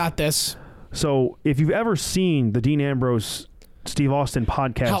did hear about this. So if you've ever seen the Dean Ambrose Steve Austin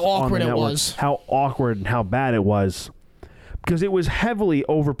podcast, how awkward on the network, it was, how awkward and how bad it was, because it was heavily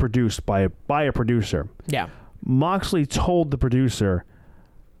overproduced by a producer. Yeah. Moxley told the producer,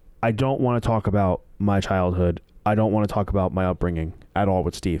 I don't want to talk about my childhood. I don't want to talk about my upbringing at all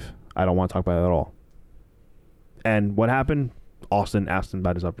with Steve. I don't want to talk about it at all. And what happened? Austin asked him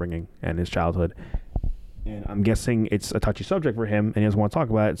about his upbringing and his childhood. And I'm guessing it's a touchy subject for him, and he doesn't want to talk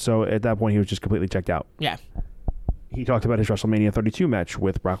about it. So at that point, he was just completely checked out. Yeah. He talked about his WrestleMania 32 match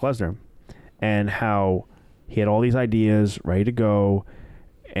with Brock Lesnar and how he had all these ideas ready to go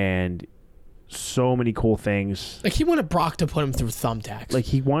and so many cool things. Like, he wanted Brock to put him through thumbtacks. Like,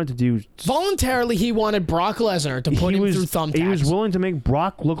 he wanted to do... Voluntarily, he wanted Brock Lesnar to put him through thumbtacks. He was willing to make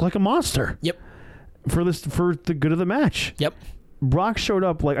Brock look like a monster. Yep. For the good of the match. Yep. Brock showed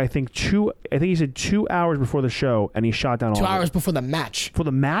up like I think he said 2 hours before the show, and he shot down all 2 hours before the match. For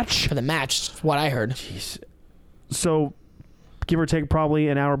the match? For the match, that's what I heard. Jeez. So, give or take probably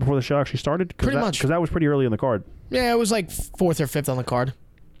an hour before the show actually started? Pretty much. Because that was pretty early in the card. Yeah, it was like 4th or 5th on the card.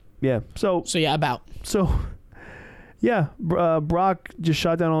 Yeah. So yeah, about. So, yeah, Brock just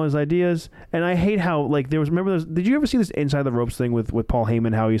shot down all his ideas, and I hate how like there was. Remember, did you ever see this Inside the Ropes thing with Paul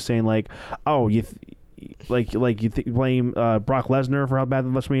Heyman? How he's saying like, oh, you blame Brock Lesnar for how bad the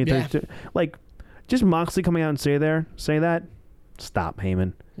WrestleMania 32. Like, just Moxley coming out and say that. Stop,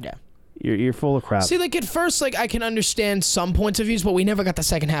 Heyman. Yeah. You're full of crap. See, like, at first, like, I can understand some points of views, but we never got the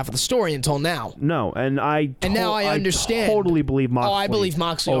second half of the story until now. No, and now I understand. I totally believe Moxley. Oh, I believe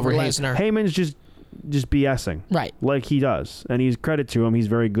Moxley over Lesnar. Heyman's just BSing. Right. Like he does. And he's credit to him. He's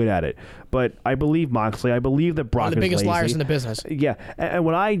very good at it. But I believe Moxley. I believe that Brock is the biggest lazy. liars in the business. Yeah. And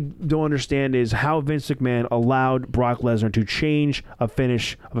what I don't understand is how Vince McMahon allowed Brock Lesnar to change a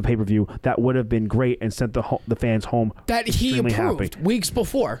finish of a pay-per-view that would have been great and sent the fans home that he approved happy. weeks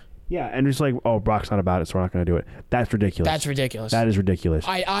before. Yeah, and it's like, oh, Brock's not about it, so we're not going to do it. That's ridiculous. That's ridiculous. That is ridiculous.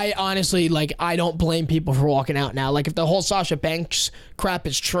 I honestly, like, I don't blame people for walking out now. Like, if the whole Sasha Banks crap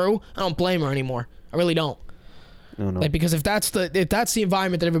is true, I don't blame her anymore. I really don't. No. Like, because if that's the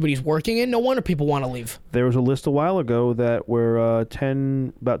environment that everybody's working in, no wonder people want to leave. There was a list a while ago that were about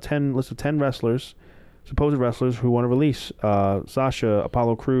 10 list of 10 wrestlers, supposed wrestlers who want to release. Sasha,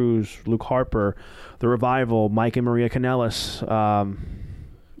 Apollo Crews, Luke Harper, The Revival, Mike and Maria Kanellis.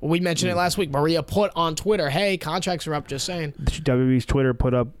 We mentioned it last week. Maria put on Twitter, hey, contracts are up, just saying. WWE's Twitter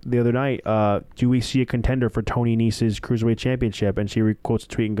put up the other night, do we see a contender for Tony Nese's Cruiserweight Championship? And she quotes a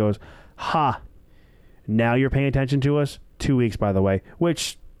tweet and goes, ha, now you're paying attention to us? 2 weeks, by the way,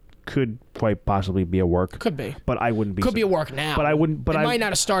 which could quite possibly be a work. Could be. But I wouldn't be. Could be a work now. But I wouldn't. But it might not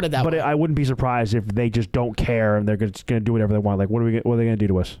have started that way. But I wouldn't be surprised if they just don't care and they're just going to do whatever they want. Like, what are they going to do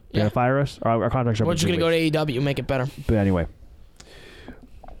to us? They're going to fire us? Our contracts are up. We're just going to go to AEW, make it better. But anyway,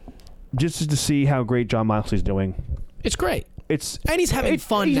 just to see how great Jon Moxley's doing. It's great. And he's having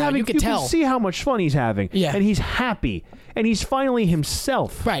fun you can tell. You can see how much fun he's having. Yeah. And he's happy. And he's finally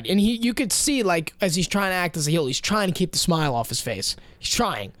himself. Right. And you could see, like, as he's trying to act as a heel, he's trying to keep the smile off his face. He's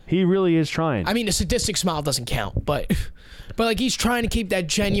trying. He really is trying. I mean, a sadistic smile doesn't count, but like, he's trying to keep that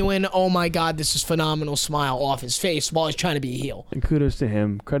genuine, oh my God, this is phenomenal smile off his face while he's trying to be a heel. And kudos to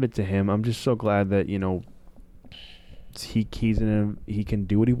him. Credit to him. I'm just so glad that, he can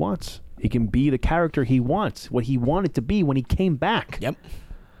do what he wants. He can be the character he wants, what he wanted to be when he came back. Yep.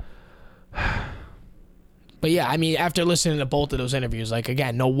 But yeah, I mean, after listening to both of those interviews, like,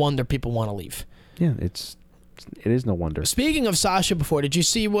 again, no wonder people want to leave. Yeah, it is no wonder. Speaking of Sasha before, did you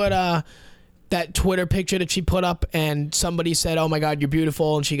see what that Twitter picture that she put up, and somebody said, oh my God, you're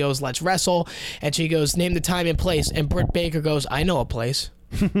beautiful, and she goes, let's wrestle, and she goes, name the time and place, and Britt Baker goes, I know a place.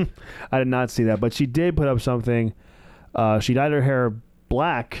 I did not see that, but she did put up something. She dyed her hair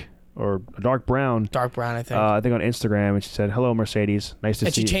black or dark brown. Dark brown, I think. I think on Instagram, and she said, hello, Mercedes. Nice to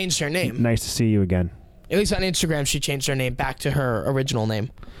see you. And she changed her name. Nice to see you again. At least on Instagram, she changed her name back to her original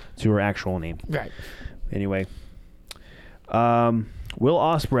name. To her actual name. Right. Anyway. Will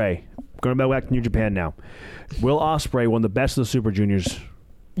Ospreay. Going back to New Japan now. Will Ospreay won the best of the Super Juniors.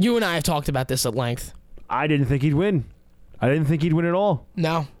 You and I have talked about this at length. I didn't think he'd win. I didn't think he'd win at all.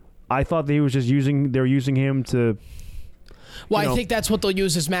 No. I thought they were using him to... Well, I think that's what they'll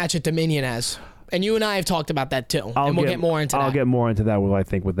use this match at Dominion as. And you and I have talked about that too. We'll get more into that. I'll get more into that, I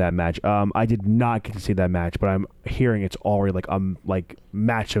think, with that match. I did not get to see that match, but I'm hearing it's already like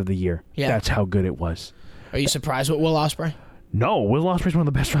match of the year. Yeah. That's how good it was. Are you surprised with Will Ospreay? No, Will Ospreay's one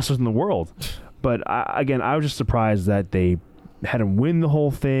of the best wrestlers in the world. But I was just surprised that they had him win the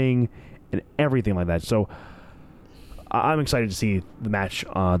whole thing and everything like that. So I'm excited to see the match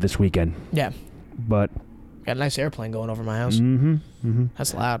this weekend. Yeah. But... Got a nice airplane going over my house. Mm-hmm. Mm-hmm.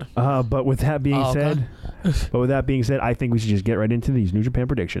 That's loud. But with that being said, I think we should just get right into these New Japan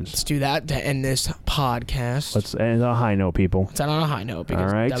predictions. Let's do that to end this podcast. Let's end on a high note, people. Let's end on a high note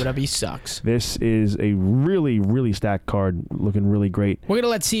because WWE sucks. This is a really, really stacked card, looking really great. We're gonna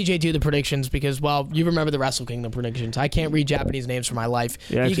let CJ do the predictions because, well, you remember the Wrestle Kingdom predictions. I can't read Japanese names for my life.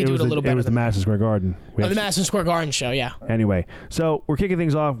 Yeah, you can do it a little better. It was the Madison Square Garden. The Madison Square Garden show, yeah. Anyway, so we're kicking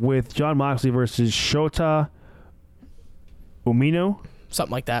things off with Jon Moxley versus Shota Umino.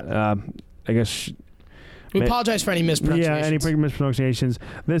 Something like that. I guess... We apologize for any mispronunciations. Yeah, any mispronunciations.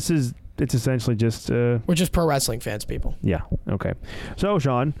 It's essentially just... We're just pro wrestling fans, people. Yeah, okay. So,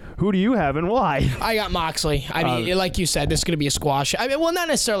 Sean, who do you have and why? I got Moxley. I mean, like you said, this is going to be a squash. I mean, well, not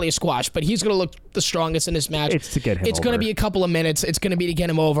necessarily a squash, but he's going to look the strongest in this match. It's to get him over. It's going to be a couple of minutes. It's going to be to get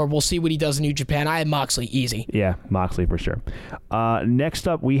him over. We'll see what he does in New Japan. I have Moxley easy. Yeah, Moxley for sure. Next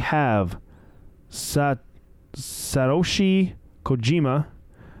up, we have Satoshi Kojima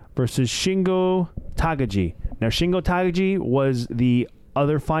versus Shingo Takagi. Now, Shingo Takagi was the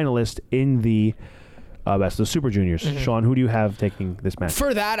other finalist in the Best of the Super Juniors. Mm-hmm. Sean, who do you have taking this match?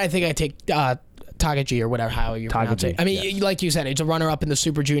 For that, I think I take Takagi or whatever, how you pronounce it. I mean, like you said, it's a runner-up in the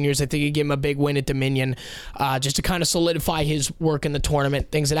Super Juniors. I think you give him a big win at Dominion just to kind of solidify his work in the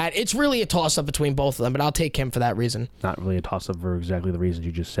tournament, things like that. It's really a toss-up between both of them, but I'll take him for that reason. Not really a toss-up for exactly the reasons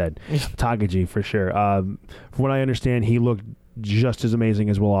you just said. Takagi, for sure. From what I understand, he looked just as amazing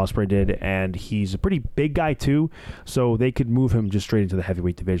as Will Ospreay did, and he's a pretty big guy too, so they could move him just straight into the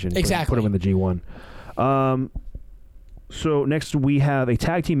heavyweight division. Exactly. Put him in the G1. So next we have a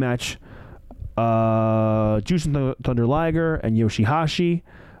tag team match. Jushin Thunder Liger and Yoshihashi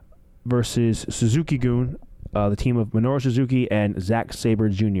versus Suzuki-gun, the team of Minoru Suzuki and Zack Sabre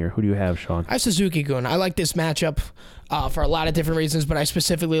Jr. Who do you have, Sean? I have Suzuki-gun. I like this matchup. for a lot of different reasons, but I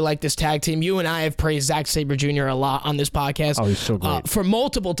specifically like this tag team. You and I have praised Zack Sabre Jr. a lot on this podcast. Oh, he's so great. For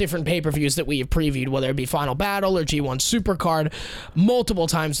multiple different pay-per-views that we have previewed, whether it be Final Battle or G1 Supercard, multiple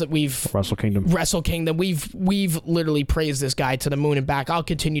times that we've... Wrestle Kingdom, we've literally praised this guy to the moon and back. I'll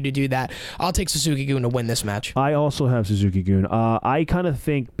continue to do that. I'll take Suzuki-gun to win this match. I also have Suzuki-gun. I kind of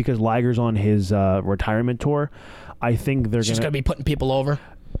think because Liger's on his retirement tour, I think they're just going to be putting people over.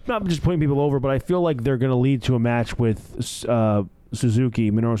 Not just putting people over, but I feel like they're going to lead to a match with Minoru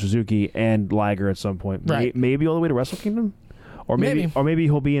Suzuki and Liger at some point. Right. Maybe all the way to Wrestle Kingdom, or maybe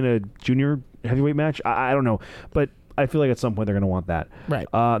he'll be in a junior heavyweight match. I don't know, but I feel like at some point they're going to want that. Right.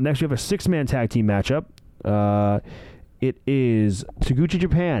 Next, we have a 6-man tag team matchup. It is Taguchi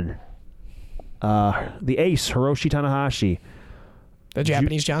Japan, the Ace Hiroshi Tanahashi, the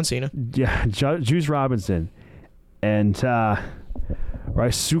Japanese John Cena. Yeah, Juice Robinson, and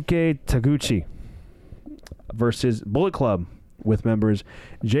Ryusuke Taguchi versus Bullet Club with members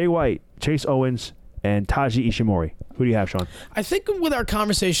Jay White, Chase Owens, and Taiji Ishimori. Who do you have, Sean? I think with our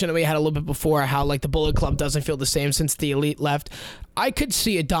conversation that we had a little bit before, how like the Bullet Club doesn't feel the same since the Elite left, I could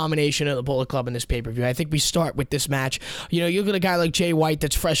see a domination of the Bullet Club in this pay-per-view. I think we start with this match. You know, you get a guy like Jay White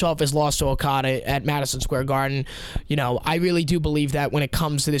that's fresh off his loss to Okada at Madison Square Garden. You know, I really do believe that when it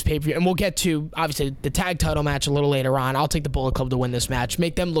comes to this pay-per-view, and we'll get to, obviously, the tag title match a little later on. I'll take the Bullet Club to win this match.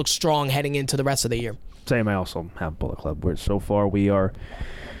 Make them look strong heading into the rest of the year. Same, I also have Bullet Club, where so far we are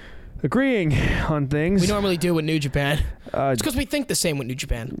agreeing on things. We normally do with New Japan. It's because we think the same with New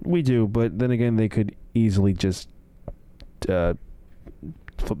Japan. We do, but then again, they could easily just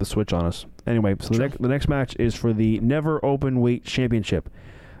flip the switch on us. Anyway, so the next match is for the Never Open Weight Championship.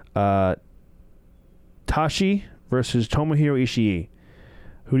 Tashi versus Tomohiro Ishii.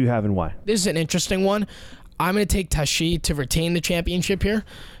 Who do you have and why? This is an interesting one. I'm going to take Tashi to retain the championship here.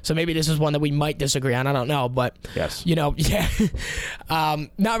 So maybe this is one that we might disagree on. I don't know, but yes, you know, yeah.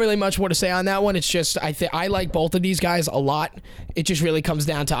 Not really much more to say on that one. It's just I like both of these guys a lot. It just really comes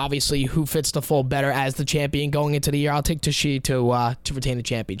down to obviously who fits the fold better as the champion going into the year. I'll take Tashi to retain the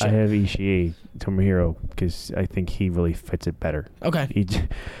championship. I have Ishii, Tomohiro, because I think he really fits it better. Okay,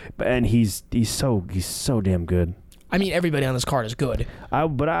 and he's so damn good. I mean, everybody on this card is good. I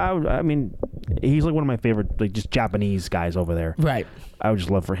mean, he's like one of my favorite, like, just Japanese guys over there. Right. I would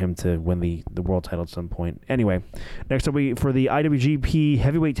just love for him to win the world title at some point. Anyway, next up for the IWGP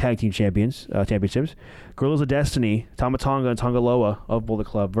Heavyweight Tag Team Championships, Guerrillas of Destiny, Tama Tonga and Tonga Loa of Bullet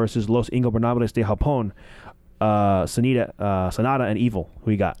Club versus Los Ingobernables de Japón, Sanada and Evil.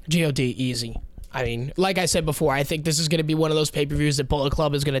 Who you got? God, easy. I mean, like I said before, I think this is going to be one of those pay-per-views that Bullet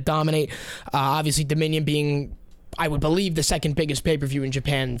Club is going to dominate. Obviously, Dominion being, I would believe, the second biggest pay-per-view in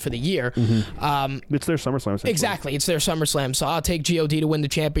Japan for the year. Mm-hmm. It's their SummerSlam. Exactly. It's their SummerSlam. So I'll take God to win the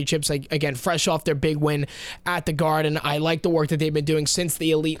championships. Again, fresh off their big win at the Garden. I like the work that they've been doing since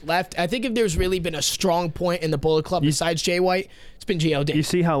the Elite left. I think if there's really been a strong point in the Bullet Club besides Jay White, it's been God. You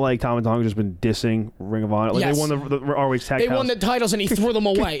see how, like, Tom and Tonga just been dissing Ring of Honor? Like, yes. They won the ROH tag They won the titles and he threw them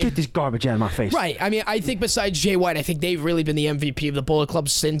away. Get this garbage out of my face. Right. I mean, I think besides Jay White, I think they've really been the MVP of the Bullet Club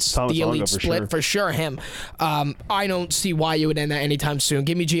since the Elite split. For sure, him. I don't see why you would end that anytime soon.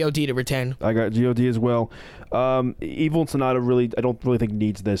 Give me God to retain. I got God as well. Evil and Sonata really, I don't really think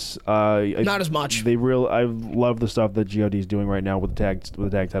needs this. Not as much. I love the stuff that God is doing right now with the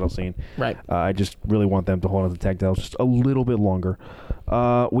tag title scene. Right. I just really want them to hold on to the tag titles just a little bit longer.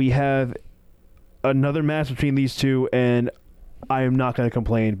 We have another match between these two, and I am not going to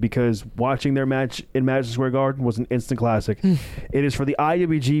complain because watching their match in Madison Square Garden was an instant classic. It is for the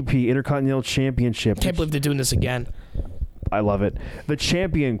IWGP Intercontinental Championship. Can't believe they're doing this again. I love it. The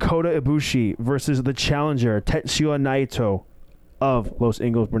champion, Kota Ibushi, versus the challenger, Tetsuya Naito of Los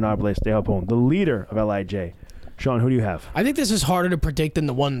Ingobernables de Japón, the leader of LIJ. Sean, who do you have? I think this is harder to predict than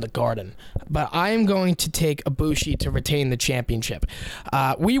the one in the Garden, but I am going to take Ibushi to retain the championship.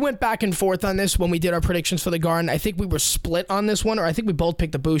 We went back and forth on this when we did our predictions for the Garden. I think we were split on this one, or I think we both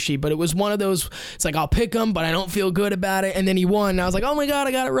picked Ibushi, but it was one of those, it's like, I'll pick him, but I don't feel good about it, and then he won, and I was like, oh my God,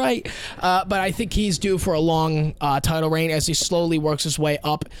 I got it right. But I think he's due for a long title reign as he slowly works his way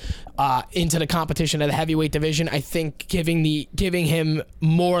up into the competition of the heavyweight division. I think giving him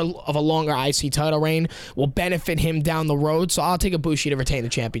more of a longer IC title reign will benefit him down the road. So I'll take Ibushi to retain the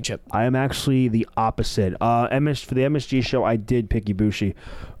championship. I am actually the opposite. For the MSG show, I did pick Ibushi,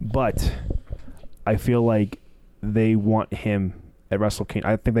 but I feel like they want him at Wrestle Kingdom.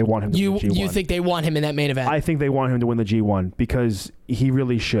 I think they want him to win the G1. You think they want him in that main event? I think they want him to win the G1 because he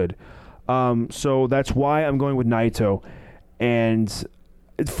really should. So that's why I'm going with Naito. And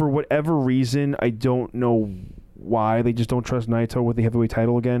for whatever reason, I don't know why they just don't trust Naito with the heavyweight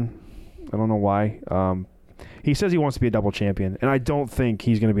title again. I don't know why. He says he wants to be a double champion, and I don't think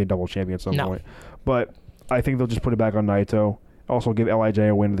he's going to be a double champion at some point. But I think they'll just put it back on Naito. Also give LIJ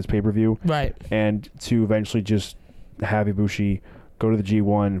a win at this pay-per-view. Right. And to eventually just have Ibushi go to the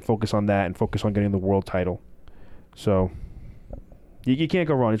G1, focus on that, and focus on getting the world title. So you can't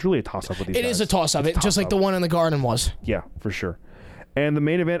go wrong. It's really a toss-up with these guys. It is a toss-up, just like the one in the Garden was. Yeah, for sure. And the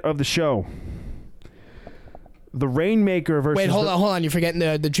main event of the show, the Rainmaker versus... Wait, hold on. You're forgetting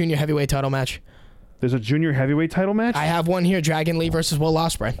the junior heavyweight title match. There's a junior heavyweight title match? I have one here, Dragon Lee versus Will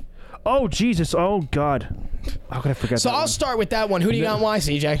Ospreay. Oh, Jesus. Oh, God. How could I forget that? So I'll start with that one. Who do you got and why,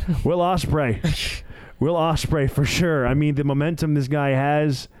 CJ? Will Ospreay. Will Ospreay, for sure. I mean, the momentum this guy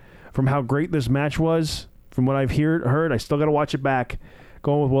has from how great this match was, from what I've heard, I still got to watch it back.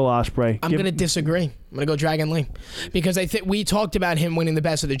 Going with Will Ospreay. I'm going to disagree. I'm going to go Dragon Lee. Because I think we talked about him winning the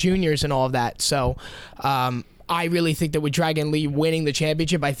best of the juniors and all of that. So I really think that with Dragon Lee winning the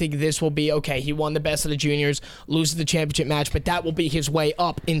championship, I think this will be, okay, he won the best of the juniors, loses the championship match, but that will be his way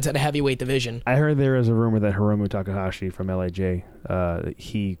up into the heavyweight division. I heard there is a rumor that Hiromu Takahashi from LIJ,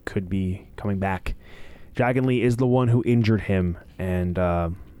 he could be coming back. Dragon Lee is the one who injured him, and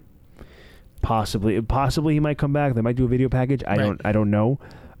possibly he might come back. They might do a video package. I don't know.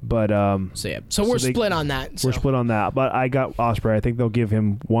 But so we're split on that. We're split on that. But I got Ospreay. I think they'll give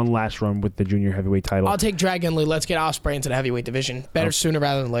him one last run with the junior heavyweight title. I'll take Dragon Lee. Let's get Ospreay into the heavyweight division. Better sooner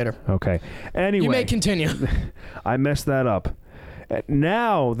rather than later. Okay. Anyway, you may continue. I messed that up.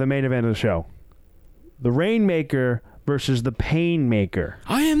 Now the main event of the show: the Rainmaker versus the Painmaker.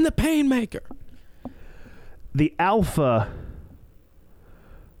 I am the Painmaker. The Alpha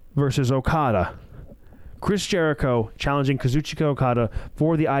versus Okada. Chris Jericho challenging Kazuchika Okada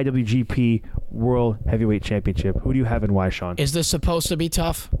for the IWGP World Heavyweight Championship. Who do you have and why, Sean? Is this supposed to be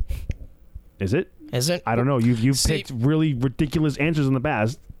tough? Is it? Is it? I don't know. You've picked really ridiculous answers in the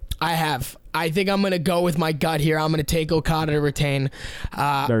past. I have. I think I'm going to go with my gut here. I'm going to take Okada to retain.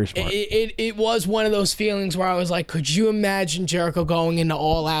 Very smart. It was one of those feelings where I was like, could you imagine Jericho going into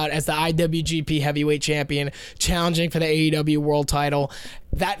All Out as the IWGP Heavyweight Champion, challenging for the AEW World Title?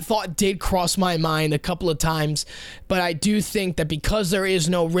 That thought did cross my mind a couple of times, but I do think that because there is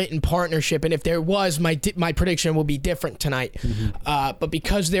no written partnership, and if there was, my prediction will be different tonight. Mm-hmm. But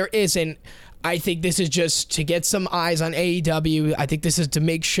because there isn't, I think this is just to get some eyes on AEW. I think this is to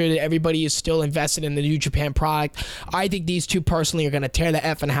make sure that everybody is still invested in the New Japan product. I think these two personally are going to tear the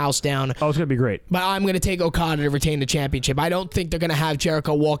effing house down. Oh, it's going to be great. But I'm going to take Okada to retain the championship. I don't think they're going to have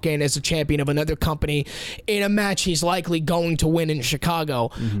Jericho walk in as a champion of another company in a match he's likely going to win in Chicago.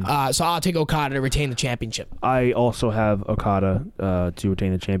 Mm-hmm. So I'll take Okada to retain the championship. I also have Okada to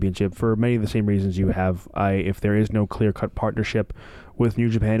retain the championship for many of the same reasons you have. If there is no clear-cut partnership with New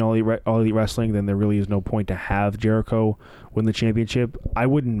Japan All Elite Wrestling, then there really is no point to have Jericho win the championship. I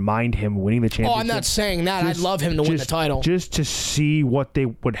wouldn't mind him winning the championship. Oh, I'm not saying that. I'd love him to win the title. Just to see what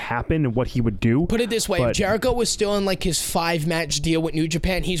would happen and what he would do. Put it this way, if Jericho was still in like his 5-match deal with New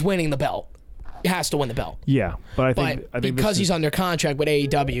Japan, he's winning the belt. He has to win the belt. Yeah, but I think because he's under contract with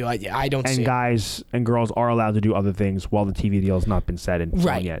AEW, I don't see it. And guys and girls are allowed to do other things while the TV deal has not been set in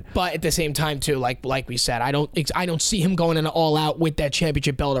yet. But at the same time, too, like we said, I don't see him going in All Out with that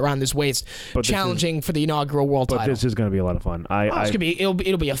championship belt around his waist, challenging for the inaugural world title. But this is going to be a lot of fun.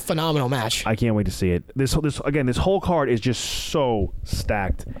 It'll be a phenomenal match. I can't wait to see it. This whole card is just so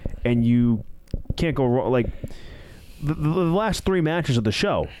stacked, and you can't go wrong. Like the last 3 matches of the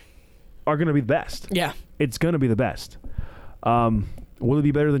show are going to be the best. Yeah. It's going to be the best. Will it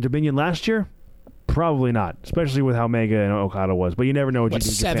be better than Dominion last year? Probably not, especially with how Mega and Okada was. But you never know with New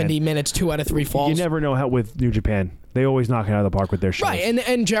Japan. 70 minutes, 2 out of 3 falls. You never know how with New Japan. They always knock it out of the park with their shows. Right,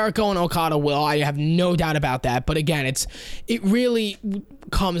 and Jericho and Okada will. I have no doubt about that. But again, it really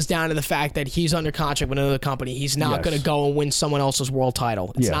comes down to the fact that he's under contract with another company. He's not going to go and win someone else's world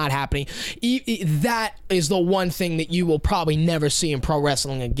title. It's not happening. That is the one thing that you will probably never see in pro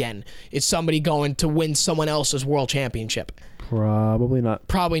wrestling again. Is somebody going to win someone else's world championship. Probably not.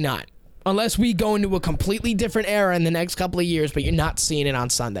 Probably not. Unless we go into a completely different era in the next couple of years, but you're not seeing it on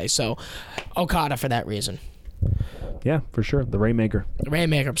Sunday. So, Okada for that reason. Yeah, for sure. The Rainmaker.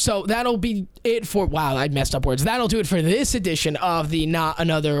 So that'll be it for... Wow, I messed up words. That'll do it for this edition of the Not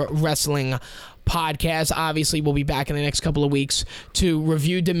Another Wrestling podcast. Obviously, we'll be back in the next couple of weeks to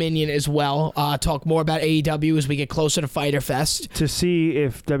review Dominion as well. Talk more about AEW as we get closer to Fyter Fest. To see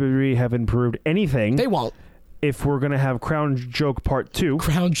if WWE have improved anything. They won't. If we're going to have Crown Joke Part 2.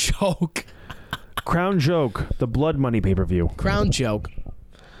 Crown Joke. Crown Joke, the Blood Money pay-per-view. Crown Joke.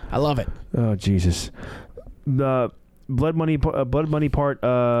 I love it. Oh, Jesus. The Blood Money Part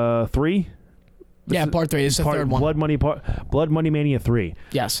 3? Yeah, Part 3 is the third one. Blood Money Mania 3.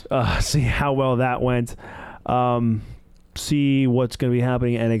 Yes. See how well that went. See what's going to be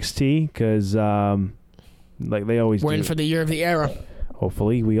happening at NXT because, like they always We're do. in for the year of the era.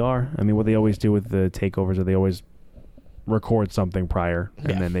 Hopefully we are. I mean, what they always do with the takeovers is they always record something prior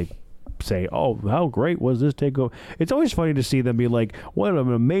and then they say, "Oh, how great was this takeover?" It's always funny to see them be like, "What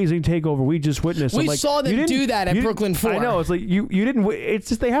an amazing takeover we just witnessed." We like, saw them do that at Brooklyn 4. I know. It's like you didn't. It's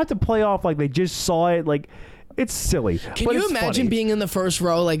just they have to play off like they just saw it. Like it's silly. Can you imagine being in the first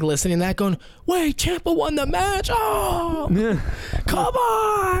row, like listening to that, going, "Wait, Ciampa won the match! Oh, come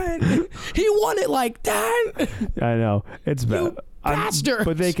on! He won it like that!" I know it's bad. Bastard.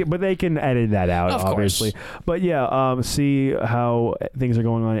 But they can edit that out, of obviously. Course. But yeah, see how things are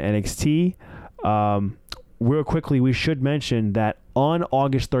going on at NXT. Real quickly, we should mention that on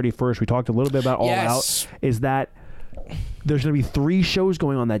August 31st, we talked a little bit about All Out. Is that there's going to be 3 shows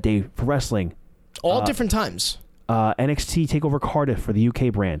going on that day for wrestling, all different times. NXT Takeover Cardiff for the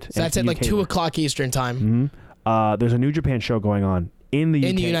UK brand. So that's at like 2 o'clock Eastern time. Mm-hmm. There's a New Japan show going on in the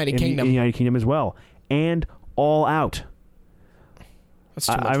UK, United Kingdom. In the United Kingdom as well, and All Out. That's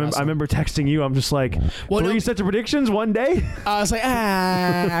too much I remember texting you. I'm just like, 3 sets of predictions one day? I was like,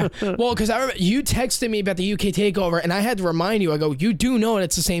 Well, because I remember you texted me about the UK takeover, and I had to remind you. I go, you do know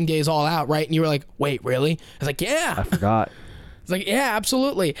it's the same day as All Out, right? And you were like, wait, really? I was like, yeah. I forgot. It's like, yeah,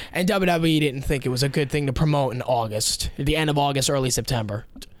 absolutely. And WWE didn't think it was a good thing to promote in August, at the end of August, early September.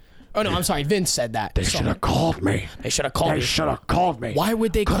 Oh, no, I'm sorry. Vince said that. They should have called me. They should have called me. They should have called me. Why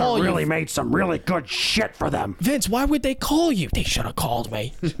would they call you? Really made some really good shit for them. Vince, why would they call you? They should have called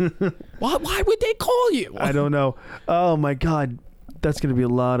me. Why would they call you? I don't know. Oh, my God. That's going to be a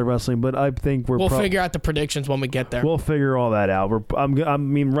lot of wrestling, but I think we'll figure out the predictions when we get there. We'll figure all that out. I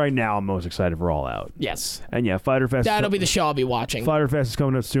mean, right now, I'm most excited for All Out. Yes. And yeah, Fyter Fest. That'll be the show I'll be watching. Fyter Fest is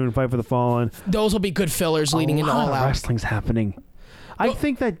coming up soon. Fight for the Fallen. Those will be good fillers leading into All Out. Wrestling's happening. I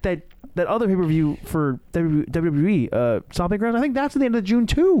think that other pay-per-view for WWE, Stomping Grounds, I think that's at the end of June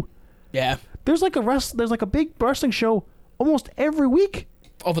too. Yeah. There's like a big wrestling show almost every week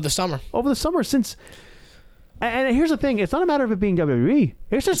over the summer since. And here's the thing: it's not a matter of it being WWE.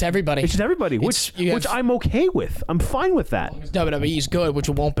 It's everybody. It's just everybody, which I'm okay with. I'm fine with that. WWE's good, which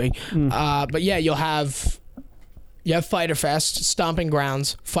it won't be. But yeah, you have Fyter Fest, Stomping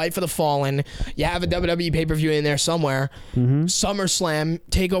Grounds, Fight for the Fallen. You have a WWE pay-per-view in there somewhere. SummerSlam,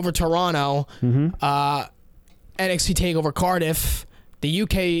 Takeover Toronto, NXT Takeover Cardiff, the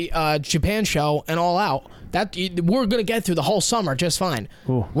UK Japan show, and All Out. That we're gonna get through the whole summer just fine.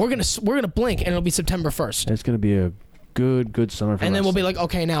 Ooh. We're gonna blink and it'll be September 1st. It's gonna be a good summer for And then we'll be like,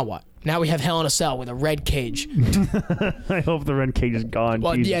 okay, now what? Now we have Hell in a Cell with a red cage. I hope the red cage is gone.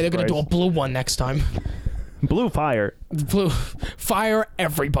 Well, Jesus they're gonna do a blue one next time. Blue fire. Blue fire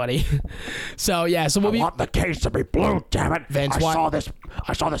everybody. So yeah, so we'll I want the cage to be blue, damn it. Vince, I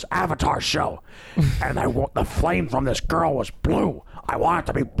saw this Avatar show, and the flame from this girl was blue. I want it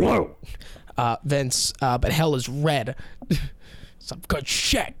to be blue. Vince, but hell is red. Some good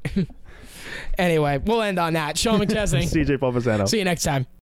shit. Anyway, we'll end on that. Sean McChesney. CJ Palmisano. See you next time.